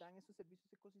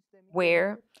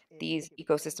where these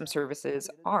ecosystem services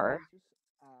are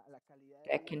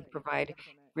that can provide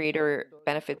greater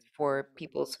benefits for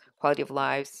people's quality of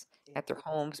lives at their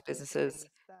homes, businesses?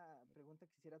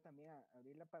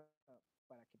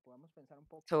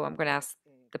 So I'm going to ask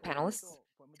the panelists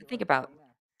to think about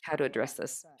how to address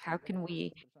this. How can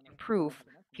we improve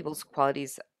people's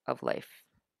qualities of life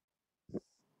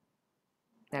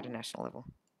at a national level?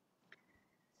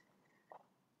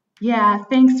 Yeah,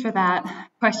 thanks for that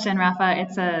question,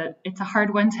 Rafa. It's a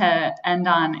hard one to end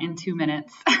on in 2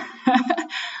 minutes,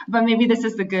 but maybe this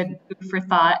is the good food for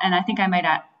thought. And I think I might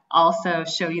also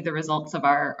show you the results of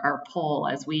our poll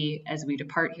as we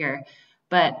depart here.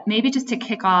 But maybe just to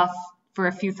kick off for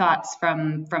a few thoughts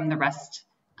from the rest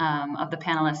of the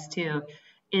panelists too,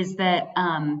 is that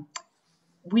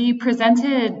we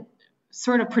presented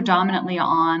sort of predominantly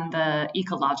on the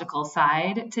ecological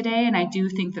side today, and I do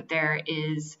think that there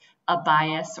is a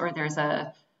bias, or there's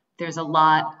a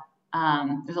lot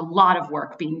of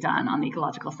work being done on the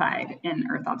ecological side in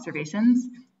Earth observations,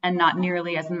 and not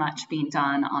nearly as much being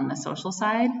done on the social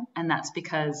side, and that's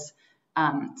because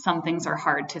some things are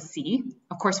hard to see.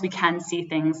 Of course, we can see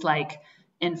things like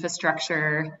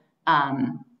infrastructure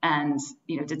and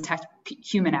detect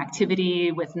human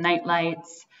activity with night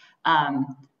lights.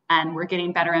 And we're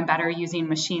getting better and better using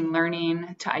machine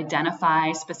learning to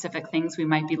identify specific things we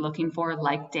might be looking for,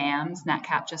 like dams.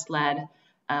 NatCap just led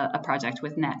a project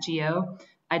with NatGeo,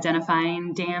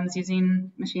 identifying dams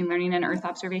using machine learning and Earth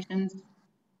observations.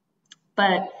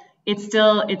 But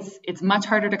it's much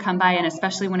harder to come by, and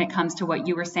especially when it comes to what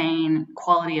you were saying,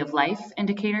 quality of life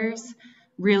indicators,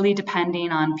 really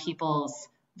depending on people's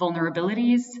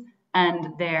vulnerabilities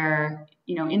and their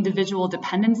individual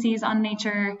dependencies on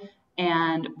nature,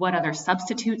 and what other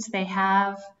substitutes they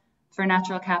have for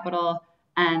natural capital,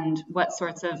 and what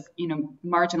sorts of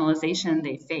marginalization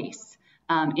they face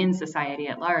in society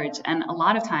at large. And a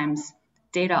lot of times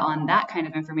data on that kind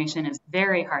of information is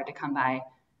very hard to come by,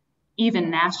 even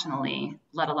nationally,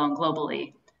 let alone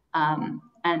globally.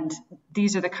 And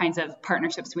these are the kinds of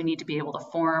partnerships we need to be able to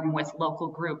form with local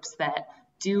groups that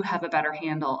do have a better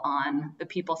handle on the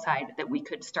people side, that we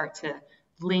could start to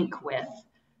link with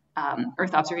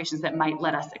Earth observations that might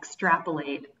let us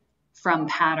extrapolate from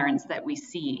patterns that we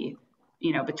see,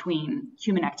 between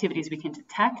human activities we can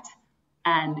detect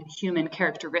and human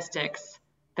characteristics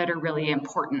that are really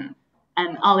important.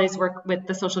 And Ollie's work with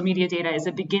the social media data is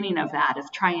a beginning of that, is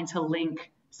trying to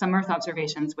link some Earth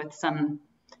observations with some,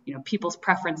 people's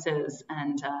preferences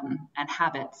and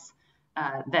habits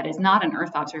that is not an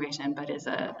Earth observation, but is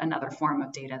another form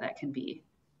of data that can be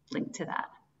linked to that.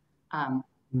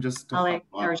 Just to follow up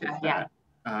with that,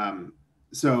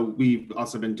 so we've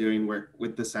also been doing work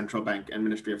with the Central Bank and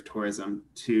Ministry of Tourism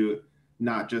to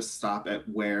not just stop at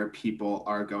where people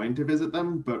are going to visit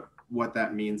them, but what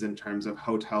that means in terms of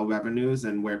hotel revenues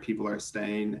and where people are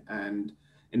staying and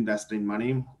investing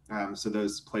money. So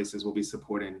those places will be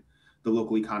supporting the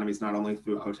local economies, not only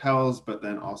through hotels, but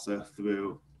then also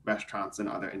through restaurants and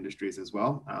other industries as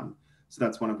well. So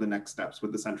that's one of the next steps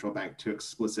with the central bank, to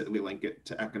explicitly link it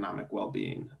to economic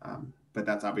well-being. But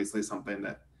that's obviously something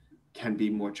that can be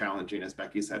more challenging, as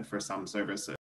Becky said, for some services.